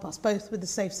to help us both with the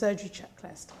safe surgery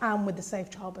checklist and with the safe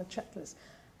childbirth checklist.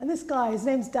 And this guy, his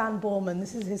name's Dan Borman,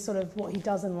 this is his sort of what he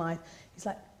does in life. He's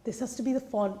like, this has to be the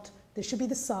font, this should be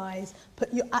the size,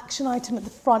 put your action item at the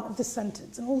front of the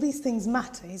sentence, and all these things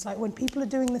matter. He's like, when people are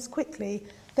doing this quickly,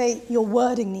 your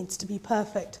wording needs to be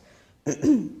perfect.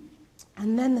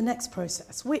 And then the next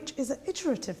process, which is an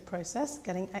iterative process,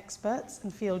 getting experts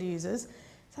and field users.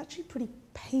 It's actually pretty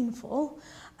painful,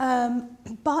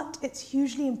 but it's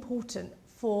hugely important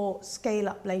for scale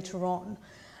up later on.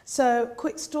 So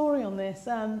quick story on this.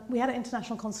 We had an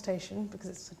international consultation because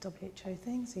it's a WHO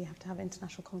thing, so you have to have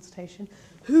international consultation.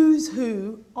 Who's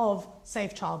who of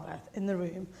safe childbirth in the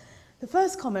room? The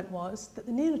first comment was that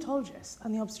the neonatologist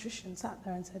and the obstetrician sat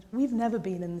there and said, we've never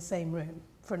been in the same room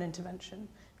for an intervention.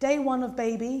 Day 1 of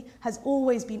baby has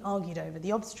always been argued over.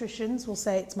 The obstetricians will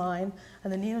say it's mine,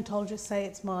 and the neonatologists say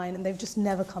it's mine, and they've just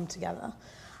never come together.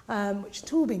 Which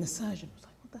Tool, being a surgeon, was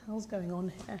like, what what the hell's going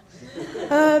on here?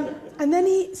 And then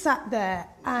he sat there,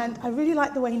 and I really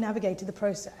liked the way he navigated the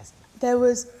process. There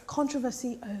was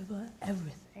controversy over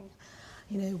everything.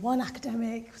 You know, one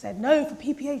academic said, no, for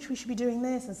PPH we should be doing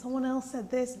this, and someone else said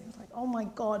this, and it was like, oh my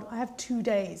God, I have 2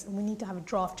 days, and we need to have a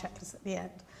draft checklist at the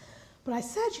end. But I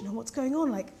said, you know, what's going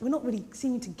on? Like, we're not really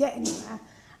seeming to get anywhere.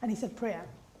 And he said, Priya,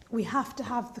 we have to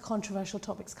have the controversial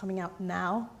topics coming out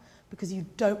now, because you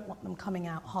don't want them coming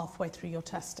out halfway through your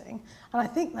testing. And I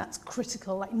think that's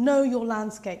critical. Like, know your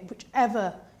landscape,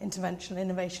 whichever intervention,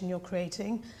 innovation you're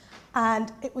creating.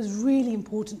 And it was really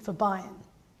important for buy-in.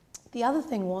 The other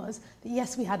thing was that,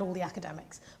 yes, we had all the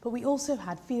academics, but we also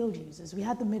had field users. We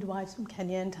had the midwives from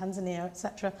Kenya and Tanzania,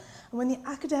 etc. And when the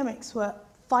academics were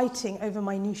fighting over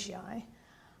minutiae,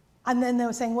 and then they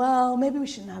were saying, well, maybe we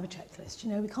shouldn't have a checklist.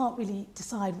 You know, we can't really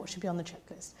decide what should be on the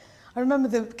checklist. I remember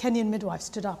the Kenyan midwife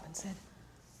stood up and said,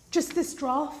 just this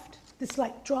draft, this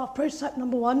like draft prototype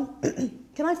number 1,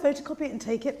 can I photocopy it and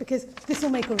take it? Because this will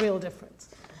make a real difference.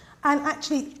 And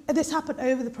actually, this happened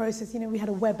over the process. You know, we had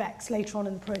a WebEx later on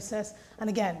in the process. And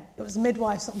again, it was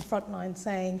midwives on the front line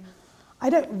saying, I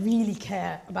don't really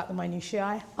care about the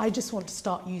minutiae. I just want to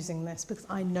start using this because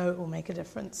I know it will make a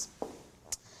difference.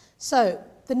 So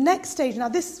the next stage, now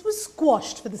this was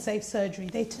squashed for the Safe Surgery.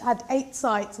 They had 8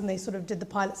 sites and they sort of did the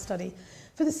pilot study.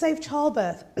 For the Safe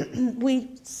Childbirth, we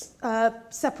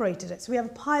separated it. So we have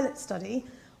a pilot study,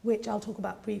 which I'll talk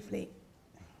about briefly,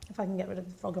 if I can get rid of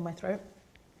the frog in my throat,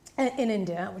 in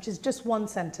India, which is just 1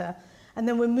 centre. And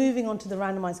then we're moving on to the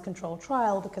randomised control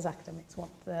trial because academics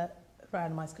want the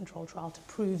randomised control trial to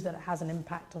prove that it has an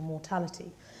impact on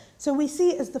mortality. So we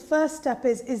see as the first step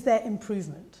is there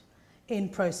improvement in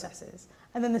processes?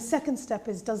 And then the second step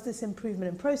is, does this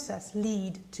improvement in process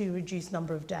lead to reduced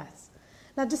number of deaths?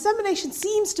 Now, dissemination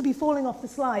seems to be falling off the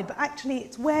slide, but actually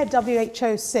it's where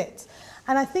WHO sits.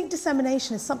 And I think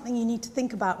dissemination is something you need to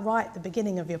think about right at the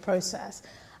beginning of your process.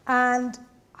 And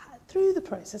through the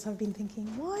process, I've been thinking,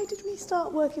 why did we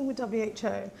start working with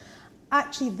WHO?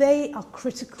 Actually, they are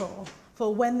critical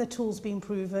for when the tool's been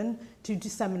proven to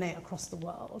disseminate across the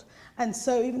world. And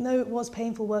so even though it was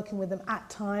painful working with them at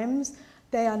times,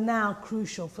 they are now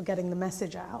crucial for getting the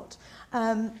message out.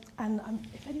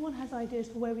 If anyone has ideas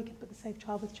for where we could put the Safe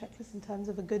Childbirth checklist in terms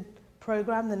of a good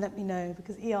program, then let me know,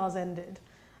 because ER's ended.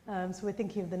 So we're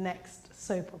thinking of the next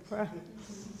soap opera.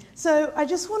 So I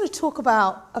just want to talk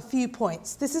about a few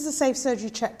points. This is a Safe Surgery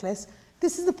checklist.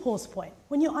 This is the pause point.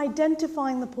 When you're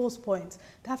identifying the pause points,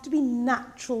 there have to be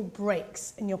natural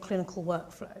breaks in your clinical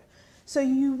workflow. So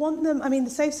you want them, I mean, the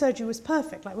Safe Surgery was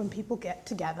perfect. Like when people get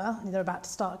together and they're about to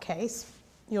start a case,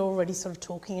 you're already sort of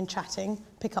talking and chatting,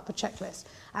 pick up a checklist.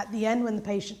 At the end, when the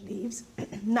patient leaves,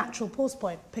 natural pause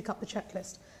point, pick up the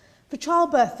checklist. For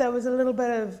childbirth, there was a little bit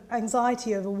of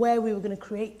anxiety over where we were going to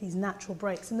create these natural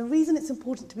breaks. And the reason it's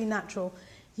important to be natural,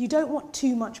 you don't want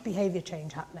too much behavior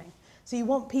change happening. So you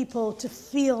want people to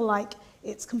feel like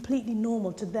it's completely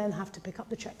normal to then have to pick up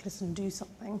the checklist and do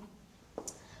something.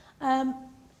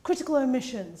 Critical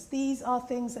omissions. These are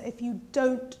things that if you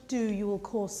don't do, you will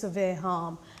cause severe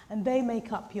harm, and they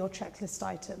make up your checklist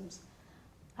items.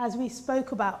 As we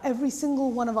spoke about, every single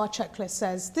one of our checklists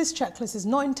says, this checklist is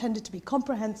not intended to be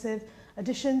comprehensive.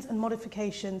 Additions and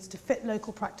modifications to fit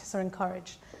local practice are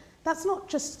encouraged. That's not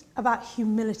just about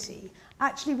humility.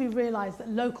 Actually, we realize that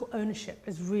local ownership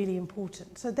is really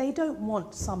important. So they don't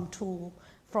want some tool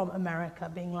from America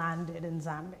being landed in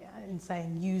Zambia and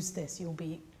saying, use this, you'll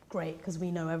be great because we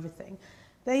know everything.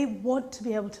 They want to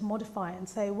be able to modify and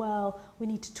say, well, we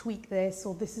need to tweak this,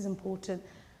 or this is important.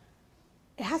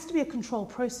 It has to be a controlled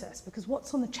process because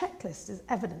what's on the checklist is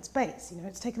evidence-based. You know,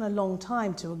 it's taken a long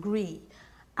time to agree.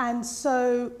 And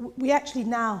so we actually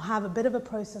now have a bit of a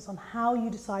process on how you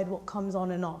decide what comes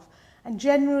on and off. And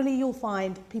generally you'll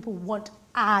find people want to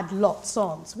add lots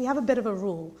on. So we have a bit of a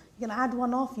rule. You're going to add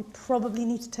one off, you probably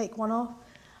need to take one off.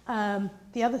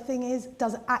 The other thing is,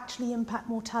 does it actually impact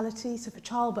mortality? So for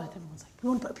childbirth, everyone's like, we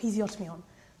want to put a episiotomy on.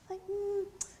 Like,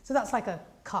 So that's like a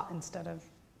cut instead of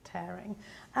tearing.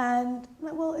 And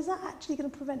like, well, is that actually going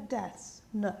to prevent deaths?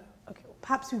 No. Okay, well,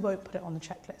 perhaps we won't put it on the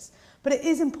checklist. But it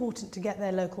is important to get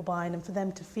their local buy-in and for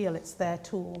them to feel it's their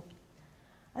tool.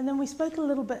 And then we spoke a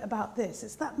little bit about this.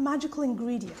 It's that magical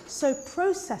ingredient. So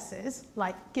processes,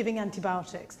 like giving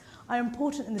antibiotics, are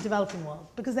important in the developing world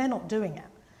because they're not doing it.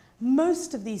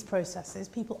 Most of these processes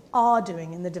people are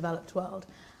doing in the developed world,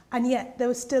 and yet there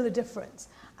was still a difference.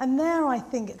 And there I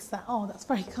think it's that, oh, that's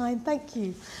very kind, thank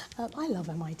you. I love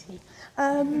MIT.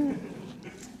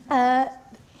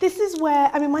 This is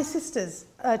where, I mean, my sister's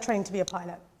trained to be a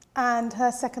pilot, and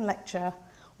her second lecture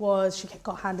was, she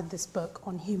got handed this book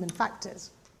on human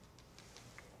factors.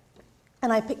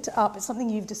 And I picked it up. It's something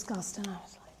you've discussed. And I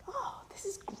was like, oh, this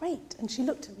is great. And she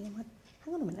looked at me and went,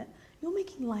 hang on a minute. You're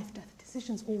making life-death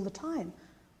decisions all the time.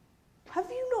 Have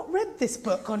you not read this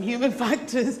book on human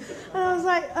factors? And I was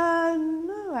like,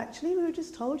 no, actually, we were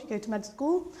just told you go to med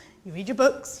school, you read your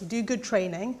books, you do good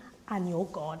training, and you're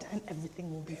God, and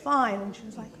everything will be fine. And she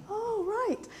was like, oh,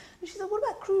 right. And she said, what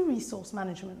about crew resource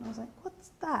management? And I was like, what's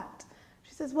that?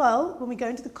 She says, well, when we go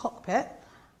into the cockpit,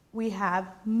 we have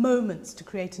moments to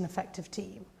create an effective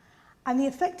team. And the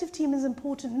effective team is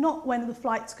important not when the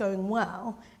flight's going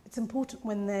well, it's important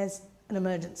when there's an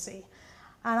emergency.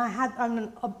 And I'm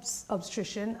an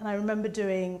obstetrician, and I remember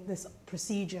doing this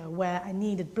procedure where I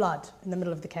needed blood in the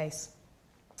middle of the case.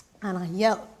 And I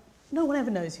yelled, no one ever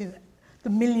knows who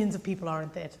the millions of people are in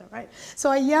theatre, right?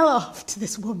 So I yell after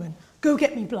this woman, go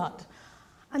get me blood.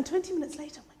 And 20 minutes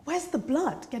later, I'm like, where's the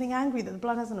blood? Getting angry that the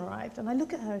blood hasn't arrived. And I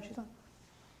look at her and she's like,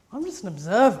 I'm just an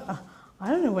observer.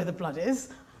 I don't know where the blood is.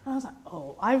 And I was like,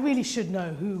 oh, I really should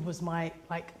know who was my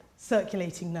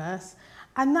circulating nurse.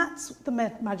 And that's the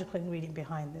magical ingredient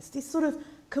behind this. They sort of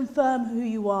confirm who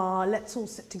you are, let's all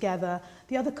sit together.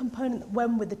 The other component that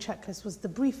went with the checklist was the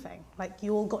briefing.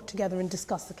 You all got together and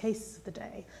discussed the cases of the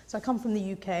day. So I come from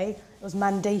the UK. It was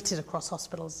mandated across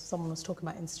hospitals. Someone was talking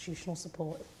about institutional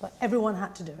support, but everyone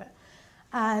had to do it.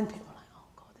 And people were like, oh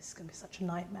God, this is going to be such a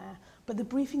nightmare. But the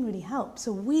briefing really helped.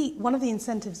 So one of the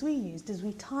incentives we used is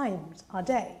we timed our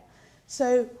day.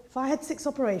 So if I had 6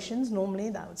 operations, normally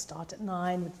that would start at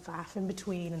 9 with faff in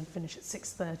between and finish at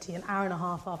 6:30, an hour and a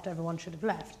half after everyone should have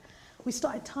left. We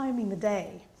started timing the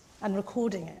day and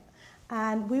recording it.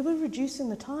 And we were reducing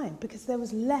the time because there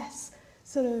was less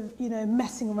sort of,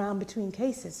 messing around between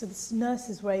cases. So the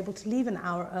nurses were able to leave an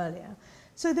hour earlier.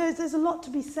 So there's a lot to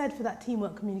be said for that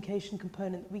teamwork communication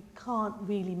component that we can't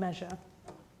really measure.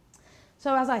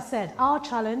 So as I said, our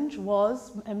challenge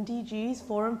was MDGs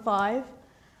 4 and 5.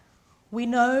 We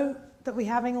know that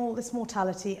we're having all this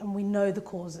mortality and we know the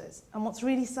causes. And what's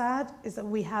really sad is that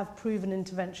we have proven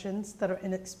interventions that are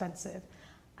inexpensive.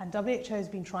 And WHO has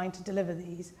been trying to deliver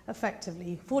these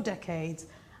effectively for decades,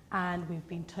 and we've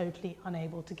been totally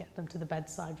unable to get them to the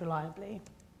bedside reliably.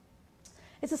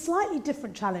 It's a slightly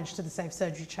different challenge to the Safe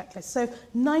Surgery Checklist. So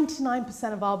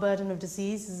 99% of our burden of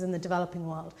disease is in the developing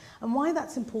world. And why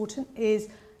that's important is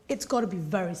it's got to be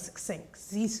very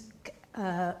succinct. These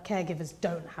caregivers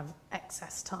don't have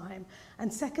excess time.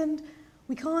 And second,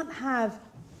 we can't have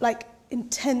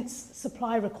intense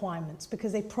supply requirements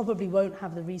because they probably won't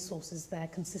have the resources there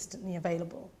consistently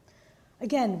available.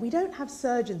 Again, we don't have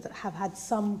surgeons that have had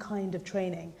some kind of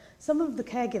training. Some of the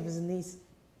caregivers in these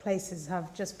places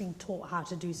have just been taught how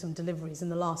to do some deliveries in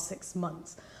the last 6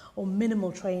 months or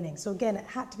minimal training. So again, it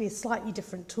had to be a slightly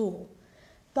different tool.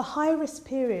 The high-risk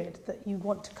period that you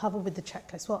want to cover with the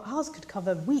checklist, well, ours could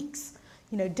cover weeks,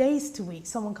 days to weeks.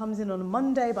 Someone comes in on a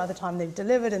Monday, by the time they've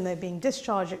delivered and they're being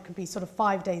discharged, it could be sort of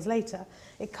 5 days later.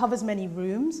 It covers many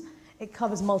rooms, it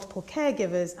covers multiple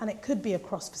caregivers, and it could be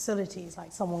across facilities,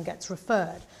 like someone gets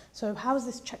referred. So how is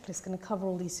this checklist going to cover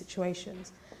all these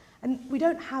situations? And we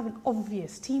don't have an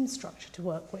obvious team structure to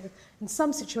work with. In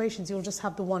some situations, you'll just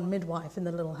have the one midwife in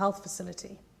the little health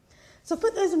facility. So I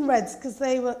put those in reds because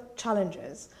they were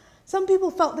challenges. Some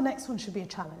people felt the next one should be a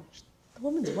challenge. The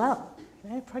woman's well.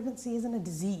 Pregnancy isn't a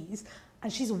disease,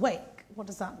 and she's awake. What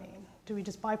does that mean? Do we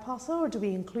just bypass her, or do we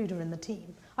include her in the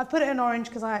team? I've put it in orange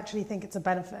because I actually think it's a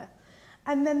benefit.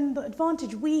 And then the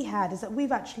advantage we had is that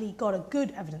we've actually got a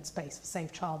good evidence base for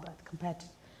safe childbirth compared to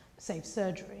safe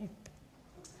surgery.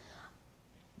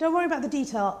 Don't worry about the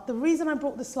detail. The reason I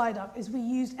brought this slide up is we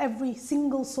used every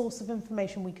single source of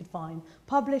information we could find.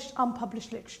 Published,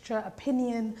 unpublished literature,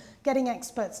 opinion, getting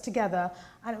experts together.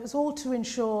 And it was all to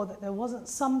ensure that there wasn't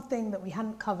something that we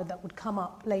hadn't covered that would come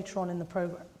up later on in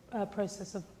the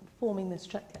process of forming this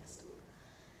checklist.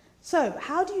 So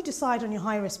how do you decide on your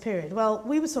high-risk period? Well,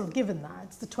 we were sort of given that.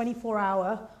 It's the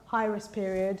 24-hour high-risk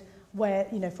period where,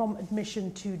 from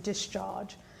admission to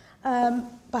discharge.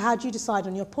 But how do you decide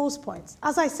on your pause points?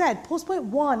 As I said, pause point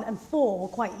 1 and 4 were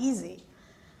quite easy.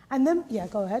 And then, yeah,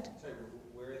 go ahead. Sorry,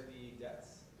 where are the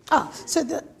deaths? So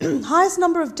the highest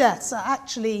number of deaths are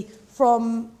actually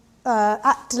from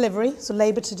at delivery, so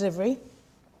labour to delivery,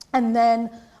 and then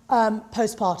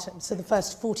postpartum, so the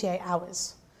first 48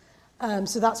 hours.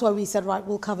 So that's why we said, right,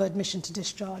 we'll cover admission to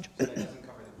discharge. So that doesn't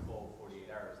cover the full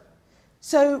 48 hours then?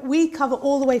 So we cover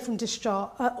all the way from discharge,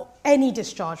 any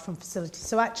discharge from facility.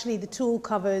 So actually the tool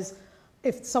covers,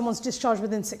 if someone's discharged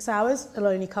within 6 hours, it'll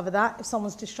only cover that. If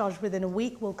someone's discharged within a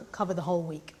week, we'll cover the whole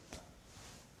week.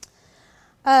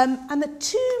 And the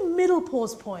 2 middle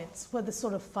pause points were the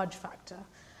sort of fudge factor.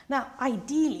 Now,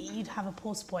 ideally, you'd have a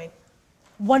pause point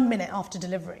 1 minute after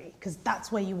delivery, because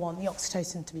that's where you want the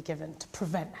oxytocin to be given to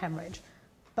prevent hemorrhage.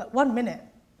 But 1 minute,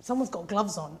 someone's got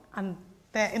gloves on and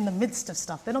they're in the midst of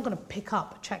stuff. They're not going to pick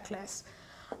up a checklist.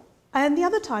 And the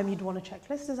other time you'd want a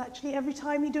checklist is actually every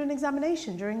time you do an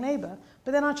examination during labour.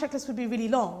 But then our checklist would be really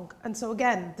long. And so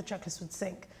again, the checklist would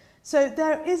sink. So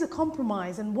there is a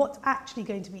compromise in what's actually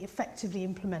going to be effectively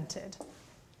implemented.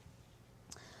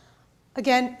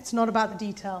 Again, it's not about the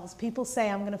details. People say,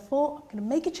 I'm going to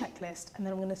make a checklist and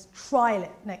then I'm going to trial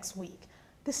it next week.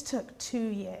 This took 2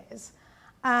 years.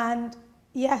 And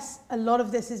yes, a lot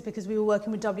of this is because we were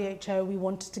working with WHO. We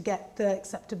wanted to get the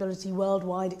acceptability,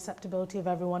 worldwide acceptability of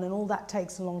everyone, and all that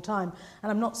takes a long time.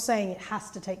 And I'm not saying it has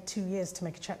to take 2 years to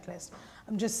make a checklist.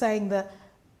 I'm just saying that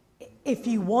if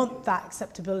you want that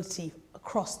acceptability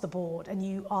across the board and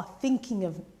you are thinking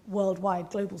of worldwide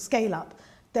global scale up,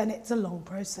 then it's a long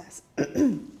process.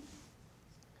 And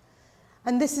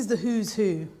this is the who's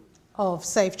who of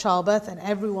Safe Childbirth and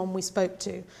everyone we spoke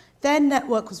to. Their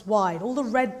network was wide. All the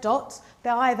red dots, they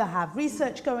either have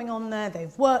research going on there,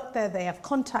 they've worked there, they have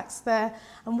contacts there,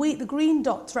 and the green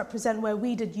dots represent where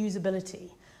we did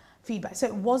usability feedback. So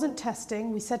it wasn't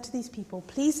testing. We said to these people,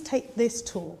 please take this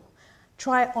tool,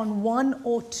 try it on 1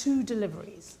 or 2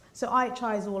 deliveries. So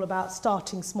IHI is all about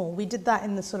starting small. We did that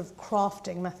in the sort of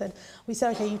crafting method. We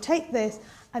said, okay, you take this,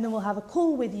 and then we'll have a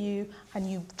call with you, and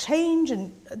you change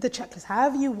and the checklist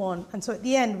however you want. And so at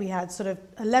the end, we had sort of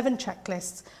 11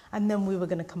 checklists, and then we were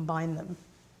going to combine them.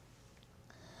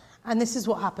 And this is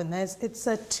what happened. It's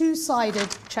a 2-sided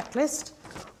checklist.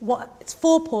 It's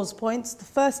 4 pause points. The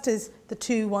first is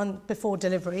the one before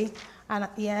delivery, and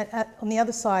at the end, on the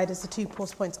other side is the 2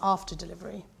 pause points after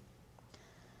delivery.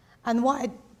 And what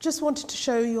I just wanted to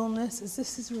show you on this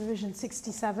is revision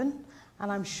 67,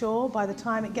 and I'm sure by the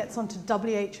time it gets onto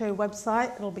WHO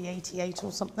website, it'll be 88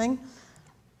 or something.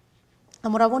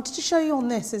 And what I wanted to show you on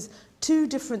this is 2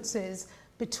 differences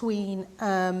between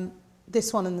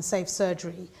this one and the safe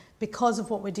surgery because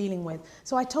of what we're dealing with.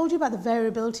 So I told you about the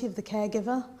variability of the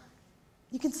caregiver.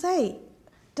 You can say,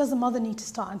 does the mother need to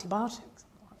start antibiotics?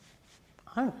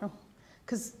 I don't know.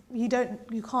 Because you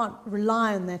can't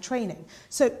rely on their training.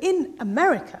 So in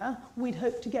America, we'd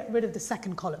hope to get rid of the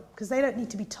second column because they don't need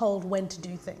to be told when to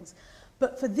do things.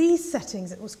 But for these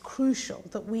settings, it was crucial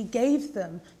that we gave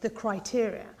them the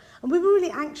criteria. And we were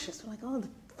really anxious. We're like, oh, the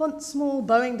font's small,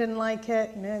 Boeing didn't like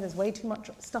it, there's way too much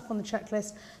stuff on the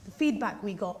checklist. The feedback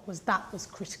we got was that was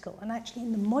critical. And actually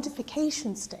in the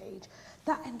modification stage,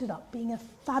 that ended up being a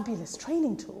fabulous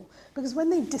training tool because when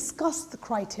they discussed the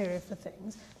criteria for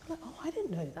things, they're like, oh, I didn't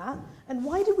know that. And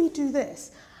why did we do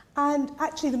this? And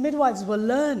actually the midwives were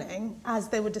learning as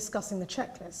they were discussing the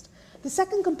checklist. The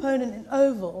second component in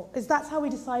OVAL is that's how we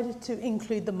decided to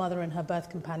include the mother and her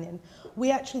birth companion. We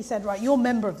actually said, right, you're a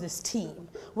member of this team.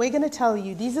 We're going to tell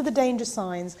you these are the danger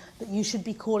signs that you should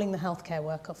be calling the healthcare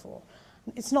worker for.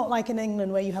 It's not like in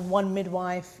England where you have 1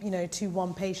 midwife, to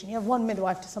 1 patient. You have 1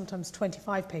 midwife to sometimes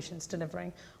 25 patients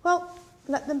delivering. Well,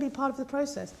 let them be part of the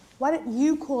process. Why don't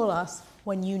you call us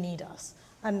when you need us?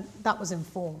 And that was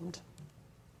informed.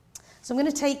 So I'm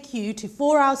going to take you to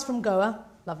 4 hours from Goa,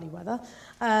 lovely weather,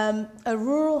 a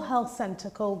rural health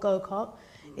centre called Kwok.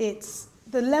 It's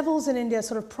the levels in India,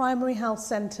 sort of primary health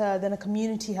centre, then a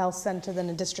community health centre, then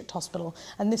a district hospital.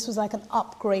 And this was like an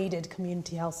upgraded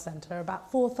community health centre,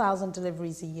 about 4,000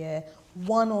 deliveries a year,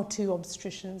 1 or 2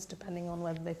 obstetricians, depending on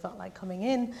whether they felt like coming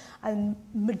in, and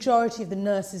majority of the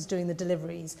nurses doing the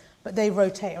deliveries, but they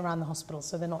rotate around the hospital,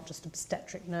 so they're not just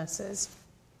obstetric nurses.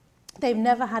 They've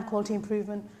never had quality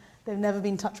improvement. They've never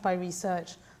been touched by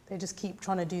research. They just keep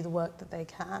trying to do the work that they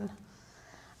can.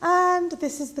 And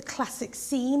this is the classic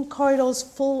scene, corridors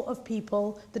full of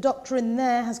people. The doctor in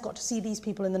there has got to see these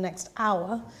people in the next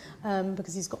hour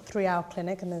because he's got a 3-hour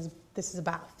clinic and this is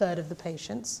about a third of the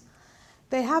patients.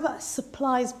 They have a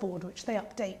supplies board which they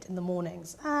update in the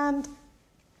mornings. And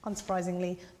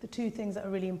unsurprisingly, the 2 things that are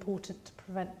really important to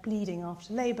prevent bleeding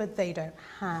after labour, they don't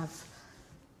have.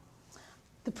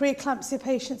 The preeclampsia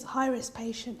patient's high-risk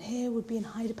patient here would be in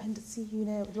high dependency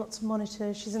unit with lots of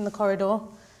monitors. She's in the corridor.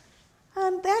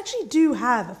 And they actually do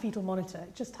have a fetal monitor.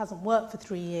 It just hasn't worked for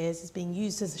 3 years. It's being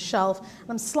used as a shelf. And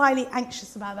I'm slightly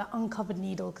anxious about that uncovered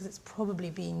needle because it's probably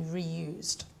being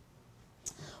reused.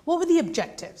 What were the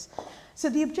objectives? So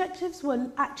the objectives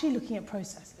were actually looking at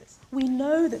processes. We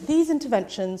know that these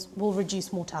interventions will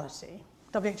reduce mortality.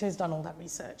 WHO has done all that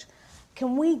research.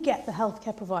 Can we get the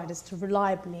healthcare providers to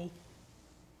reliably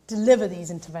deliver these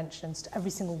interventions to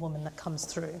every single woman that comes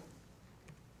through?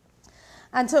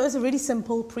 And so it was a really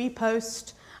simple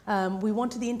pre-post. We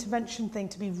wanted the intervention thing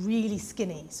to be really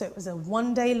skinny. So it was a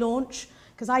 1-day launch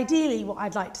Because ideally what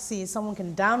I'd like to see is someone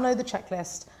can download the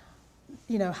checklist,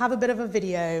 you know, have a bit of a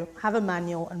video, have a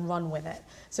manual and run with it.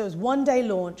 So it was 1 day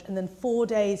launch and then 4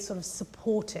 days sort of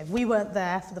supportive. We weren't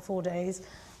there for the 4 days.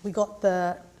 We got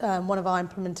one of our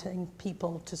implementing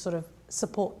people to sort of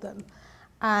support them.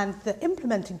 And the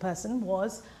implementing person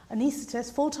was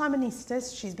anaesthetist, full-time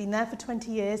anaesthetist. She's been there for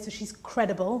 20 years, so she's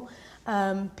credible.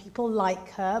 People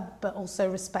like her, but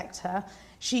also respect her.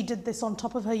 She did this on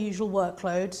top of her usual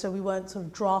workload, so we weren't sort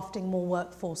of drafting more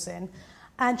workforce in.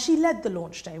 And she led the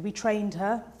launch day. We trained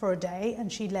her for a day,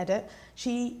 and she led it.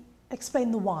 She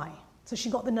explained the why. So she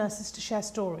got the nurses to share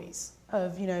stories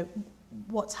of, you know,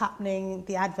 what's happening,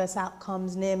 the adverse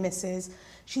outcomes, near misses.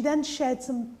 She then shared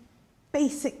some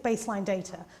basic baseline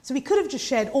data. So we could have just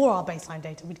shared all our baseline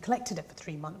data. We'd collected it for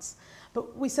 3 months.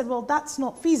 But we said, well, that's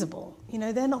not feasible. You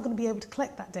know, they're not going to be able to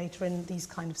collect that data in these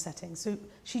kind of settings. So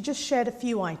she just shared a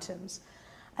few items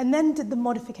and then did the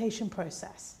modification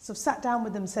process. So sat down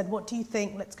with them, said, what do you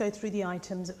think? Let's go through the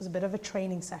items. It was a bit of a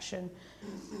training session.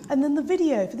 And then the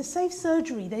video, for the safe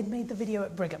surgery, they'd made the video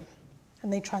at Brigham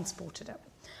and they transported it.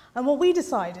 And what we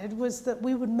decided was that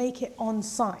we would make it on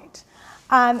site.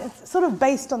 And it's sort of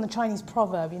based on the Chinese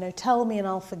proverb, you know, tell me and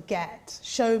I'll forget,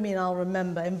 show me and I'll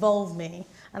remember, involve me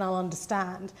and I'll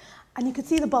understand. And you could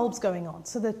see the bulbs going on.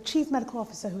 So the chief medical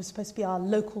officer, who was supposed to be our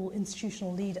local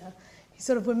institutional leader, he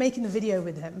sort of, we're making the video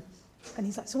with him. And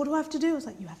he's like, so what do I have to do? I was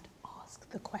like, you have to ask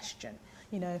the question,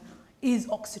 you know, is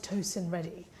oxytocin ready?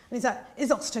 And he's like, is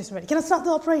oxytocin ready? Can I start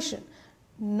the operation?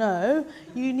 No,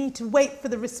 you need to wait for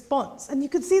the response. And you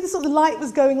could see the sort of light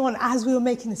was going on as we were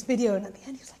making this video. And at the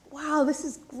end, he was like, wow, this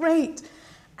is great.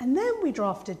 And then we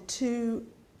drafted 2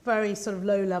 very sort of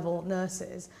low-level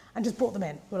nurses and just brought them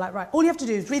in. We were like, right, all you have to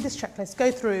do is read this checklist,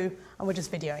 go through, and we're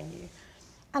just videoing you.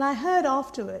 And I heard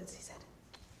afterwards, he said,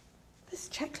 this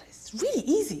checklist is really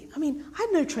easy. I mean, I had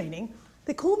no training.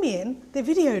 They called me in, they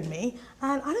videoed me,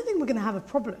 and I don't think we're going to have a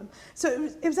problem. So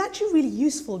it was actually really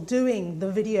useful doing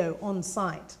the video on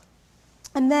site.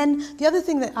 And then the other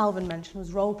thing that Alvin mentioned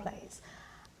was role plays.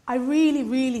 I really,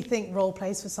 really think role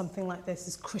plays for something like this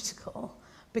is critical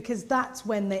because that's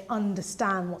when they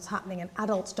understand what's happening, and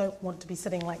adults don't want to be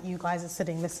sitting like you guys are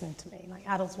sitting listening to me. Like,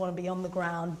 adults want to be on the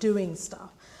ground doing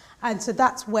stuff. And so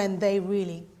that's when they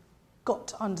really got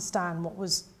to understand what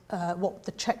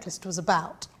the checklist was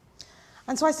about.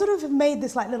 And so I sort of have made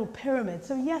this like little pyramid.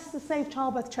 So yes, the Safe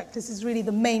Childbirth checklist is really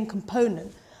the main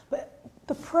component, but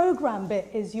the program bit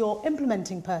is your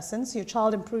implementing person, so your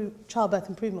childbirth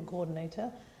improvement coordinator.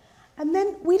 And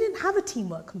then we didn't have a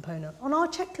teamwork component. On our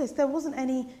checklist, there wasn't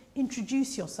any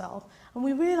introduce yourself. And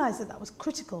we realized that that was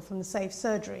critical from the safe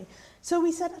surgery. So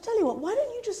we said, I'll tell you what, why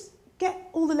don't you just get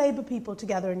all the labour people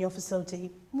together in your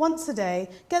facility once a day,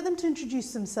 get them to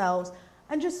introduce themselves,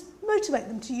 and just motivate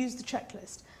them to use the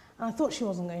checklist. And I thought she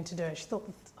wasn't going to do it. She thought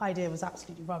the idea was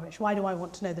absolutely rubbish. Why do I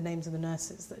want to know the names of the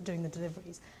nurses that are doing the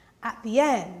deliveries? At the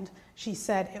end, she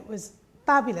said it was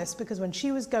fabulous because when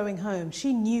she was going home,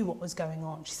 she knew what was going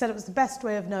on. She said it was the best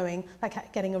way of knowing,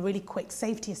 like getting a really quick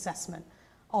safety assessment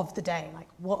of the day, like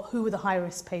who were the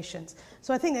high-risk patients.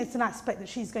 So I think it's an aspect that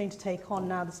she's going to take on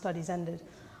now the study's ended.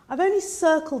 I've only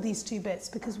circled these 2 bits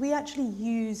because we actually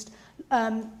used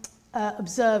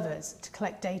observers to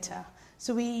collect data.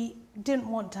 So we didn't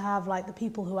want to have like the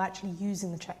people who are actually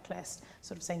using the checklist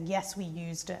sort of saying, yes, we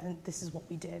used it and this is what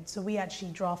we did. So we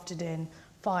actually drafted in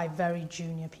 5 very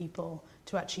junior people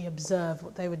to actually observe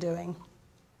what they were doing.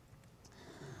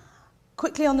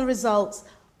 Quickly on the results,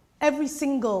 every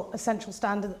single essential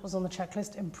standard that was on the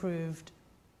checklist improved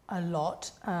a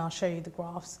lot. I'll show you the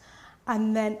graphs.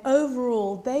 And then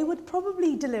overall, they were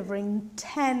probably delivering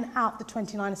 10 out of the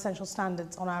 29 essential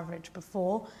standards on average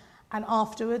before. And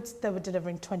afterwards, they were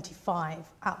delivering 25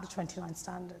 out of the 29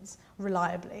 standards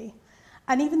reliably.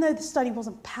 And even though the study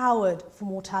wasn't powered for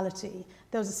mortality,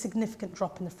 there was a significant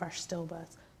drop in the fresh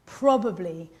stillbirths,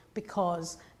 probably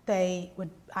because they were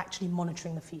actually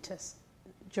monitoring the fetus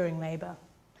during labour.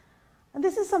 And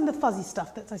this is some of the fuzzy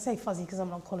stuff that I say fuzzy because I'm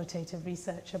not a qualitative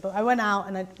researcher, but I went out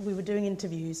and we were doing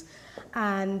interviews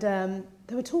and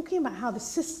they were talking about how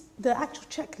the actual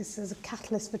checklist is a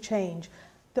catalyst for change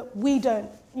that we don't,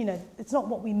 you know, it's not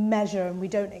what we measure and we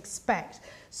don't expect.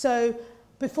 So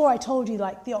before I told you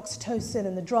like the oxytocin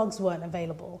and the drugs weren't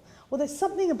available, well, there's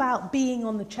something about being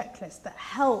on the checklist that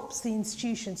helps the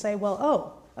institution say, well,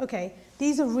 oh, okay,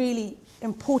 these are really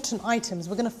important items.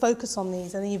 We're going to focus on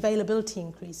these and the availability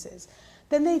increases.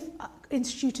 Then they've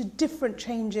instituted different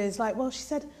changes like, well, she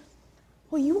said,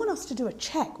 well, you want us to do a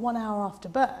check 1 hour after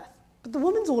birth, but the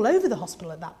woman's all over the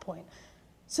hospital at that point.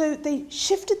 So they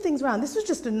shifted things around. This was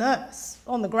just a nurse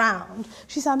on the ground.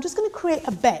 She said, I'm just going to create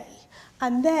a bay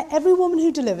And there, every woman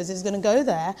who delivers is going to go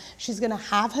there, she's going to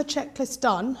have her checklist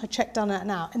done, her check done out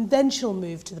now, and then she'll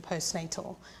move to the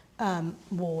postnatal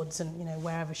wards and, you know,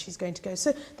 wherever she's going to go.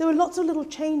 So there were lots of little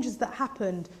changes that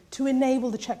happened to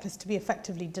enable the checklist to be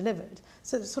effectively delivered.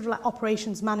 So it's sort of like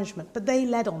operations management, but they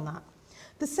led on that.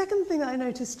 The second thing that I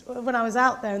noticed when I was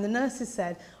out there and the nurses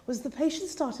said was the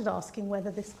patients started asking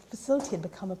whether this facility had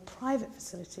become a private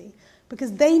facility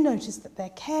because they noticed that their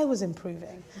care was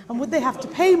improving and would they have to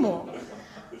pay more.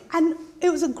 And it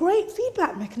was a great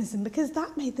feedback mechanism because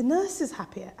that made the nurses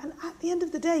happier. And at the end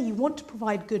of the day, you want to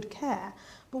provide good care,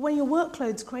 but when your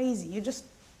workload's crazy, you're just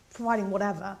providing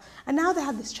whatever. And now they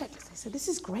had this checklist. They said, this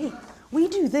is great. We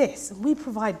do this and we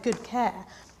provide good care.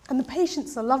 And the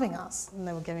patients are loving us. And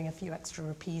they were giving a few extra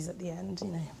rupees at the end,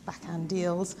 you know, backhand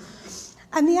deals.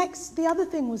 And the other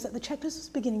thing was that the checklist was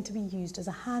beginning to be used as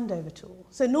a handover tool.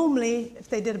 So normally, if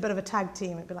they did a bit of a tag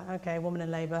team, it'd be like, okay, woman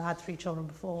in labour, had 3 children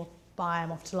before, bye,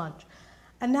 I'm off to lunch.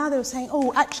 And now they were saying,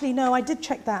 oh, actually, no, I did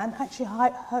check that, and actually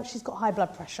she's got high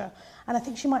blood pressure, and I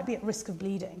think she might be at risk of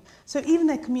bleeding. So even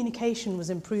their communication was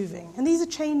improving. And these are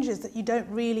changes that you don't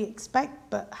really expect,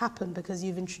 but happen because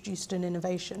you've introduced an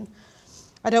innovation.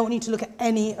 I don't want you to look at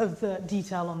any of the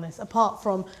detail on this, apart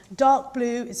from dark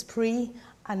blue is pre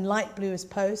and light blue is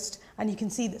post, and you can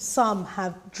see that some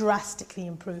have drastically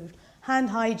improved.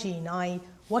 Hand hygiene, i.e.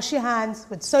 wash your hands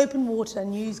with soap and water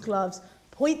and use gloves,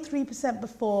 0.3%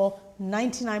 before,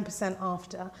 99%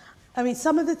 after. I mean,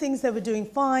 some of the things they were doing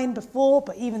fine before,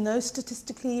 but even those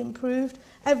statistically improved.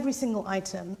 Every single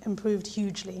item improved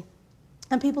hugely.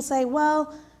 And people say,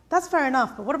 well, that's fair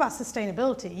enough, but what about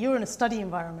sustainability? You're in a study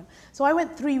environment. So I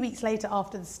went 3 weeks later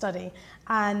after the study,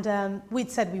 and we'd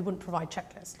said we wouldn't provide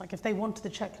checklists. Like if they wanted the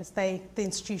checklist, the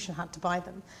institution had to buy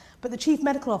them. But the chief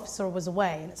medical officer was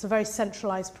away, and it's a very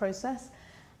centralized process.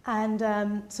 And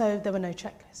so there were no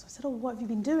checklists. I said, oh, what have you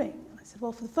been doing? And I said,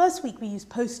 well, for the first week we used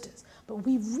posters, but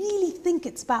we really think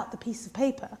it's about the piece of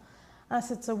paper. And I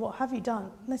said, so what have you done?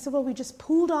 And they said, well, we just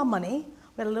pooled our money.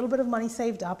 We had a little bit of money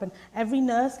saved up, and every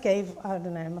nurse gave, I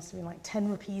don't know, it must have been like 10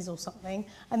 rupees or something,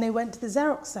 and they went to the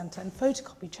Xerox Centre and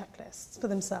photocopied checklists for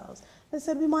themselves. They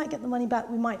said, we might get the money back,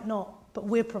 we might not, but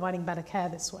we're providing better care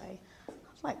this way. I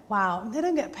was like, wow, and they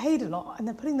don't get paid a lot, and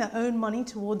they're putting their own money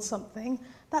towards something.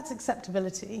 That's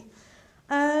acceptability.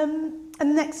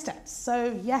 And next steps.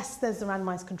 So yes, there's the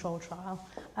randomized control trial,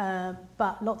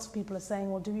 but lots of people are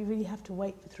saying, well, do we really have to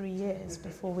wait for 3 years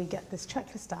before we get this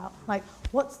checklist out? Like,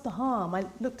 what's the harm? I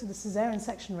looked at the cesarean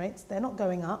section rates. They're not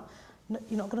going up.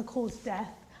 You're not going to cause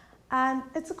death. And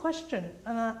it's a question.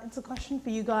 It's a question for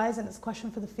you guys, and it's a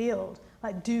question for the field.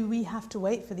 Like, do we have to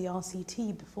wait for the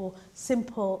RCT before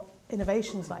simple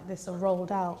innovations like this are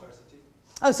rolled out?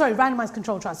 Oh, sorry, randomized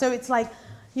control trial. So it's like,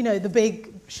 you know, the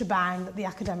big shebang that the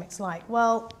academics like.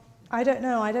 Well, I don't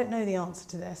know. I don't know the answer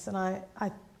to this. And I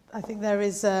think there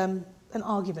is an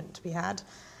argument to be had.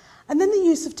 And then the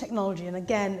use of technology. And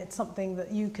again, it's something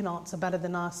that you can answer better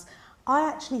than us. I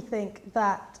actually think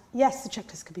that, yes, the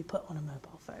checklist could be put on a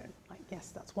mobile phone. Like,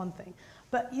 yes, that's one thing.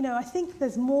 But, you know, I think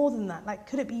there's more than that. Like,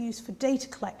 could it be used for data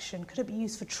collection? Could it be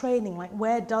used for training? Like,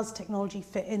 where does technology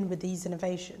fit in with these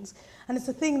innovations? And it's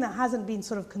a thing that hasn't been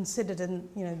sort of considered in,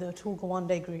 you know, the Atul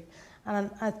Gawande group.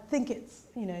 And I think it's,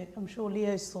 you know, I'm sure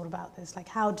Leo's thought about this. Like,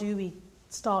 how do we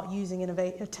start using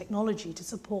technology to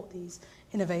support these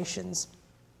innovations?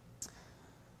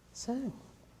 So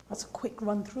that's a quick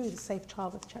run through the Safe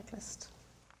Childbirth checklist.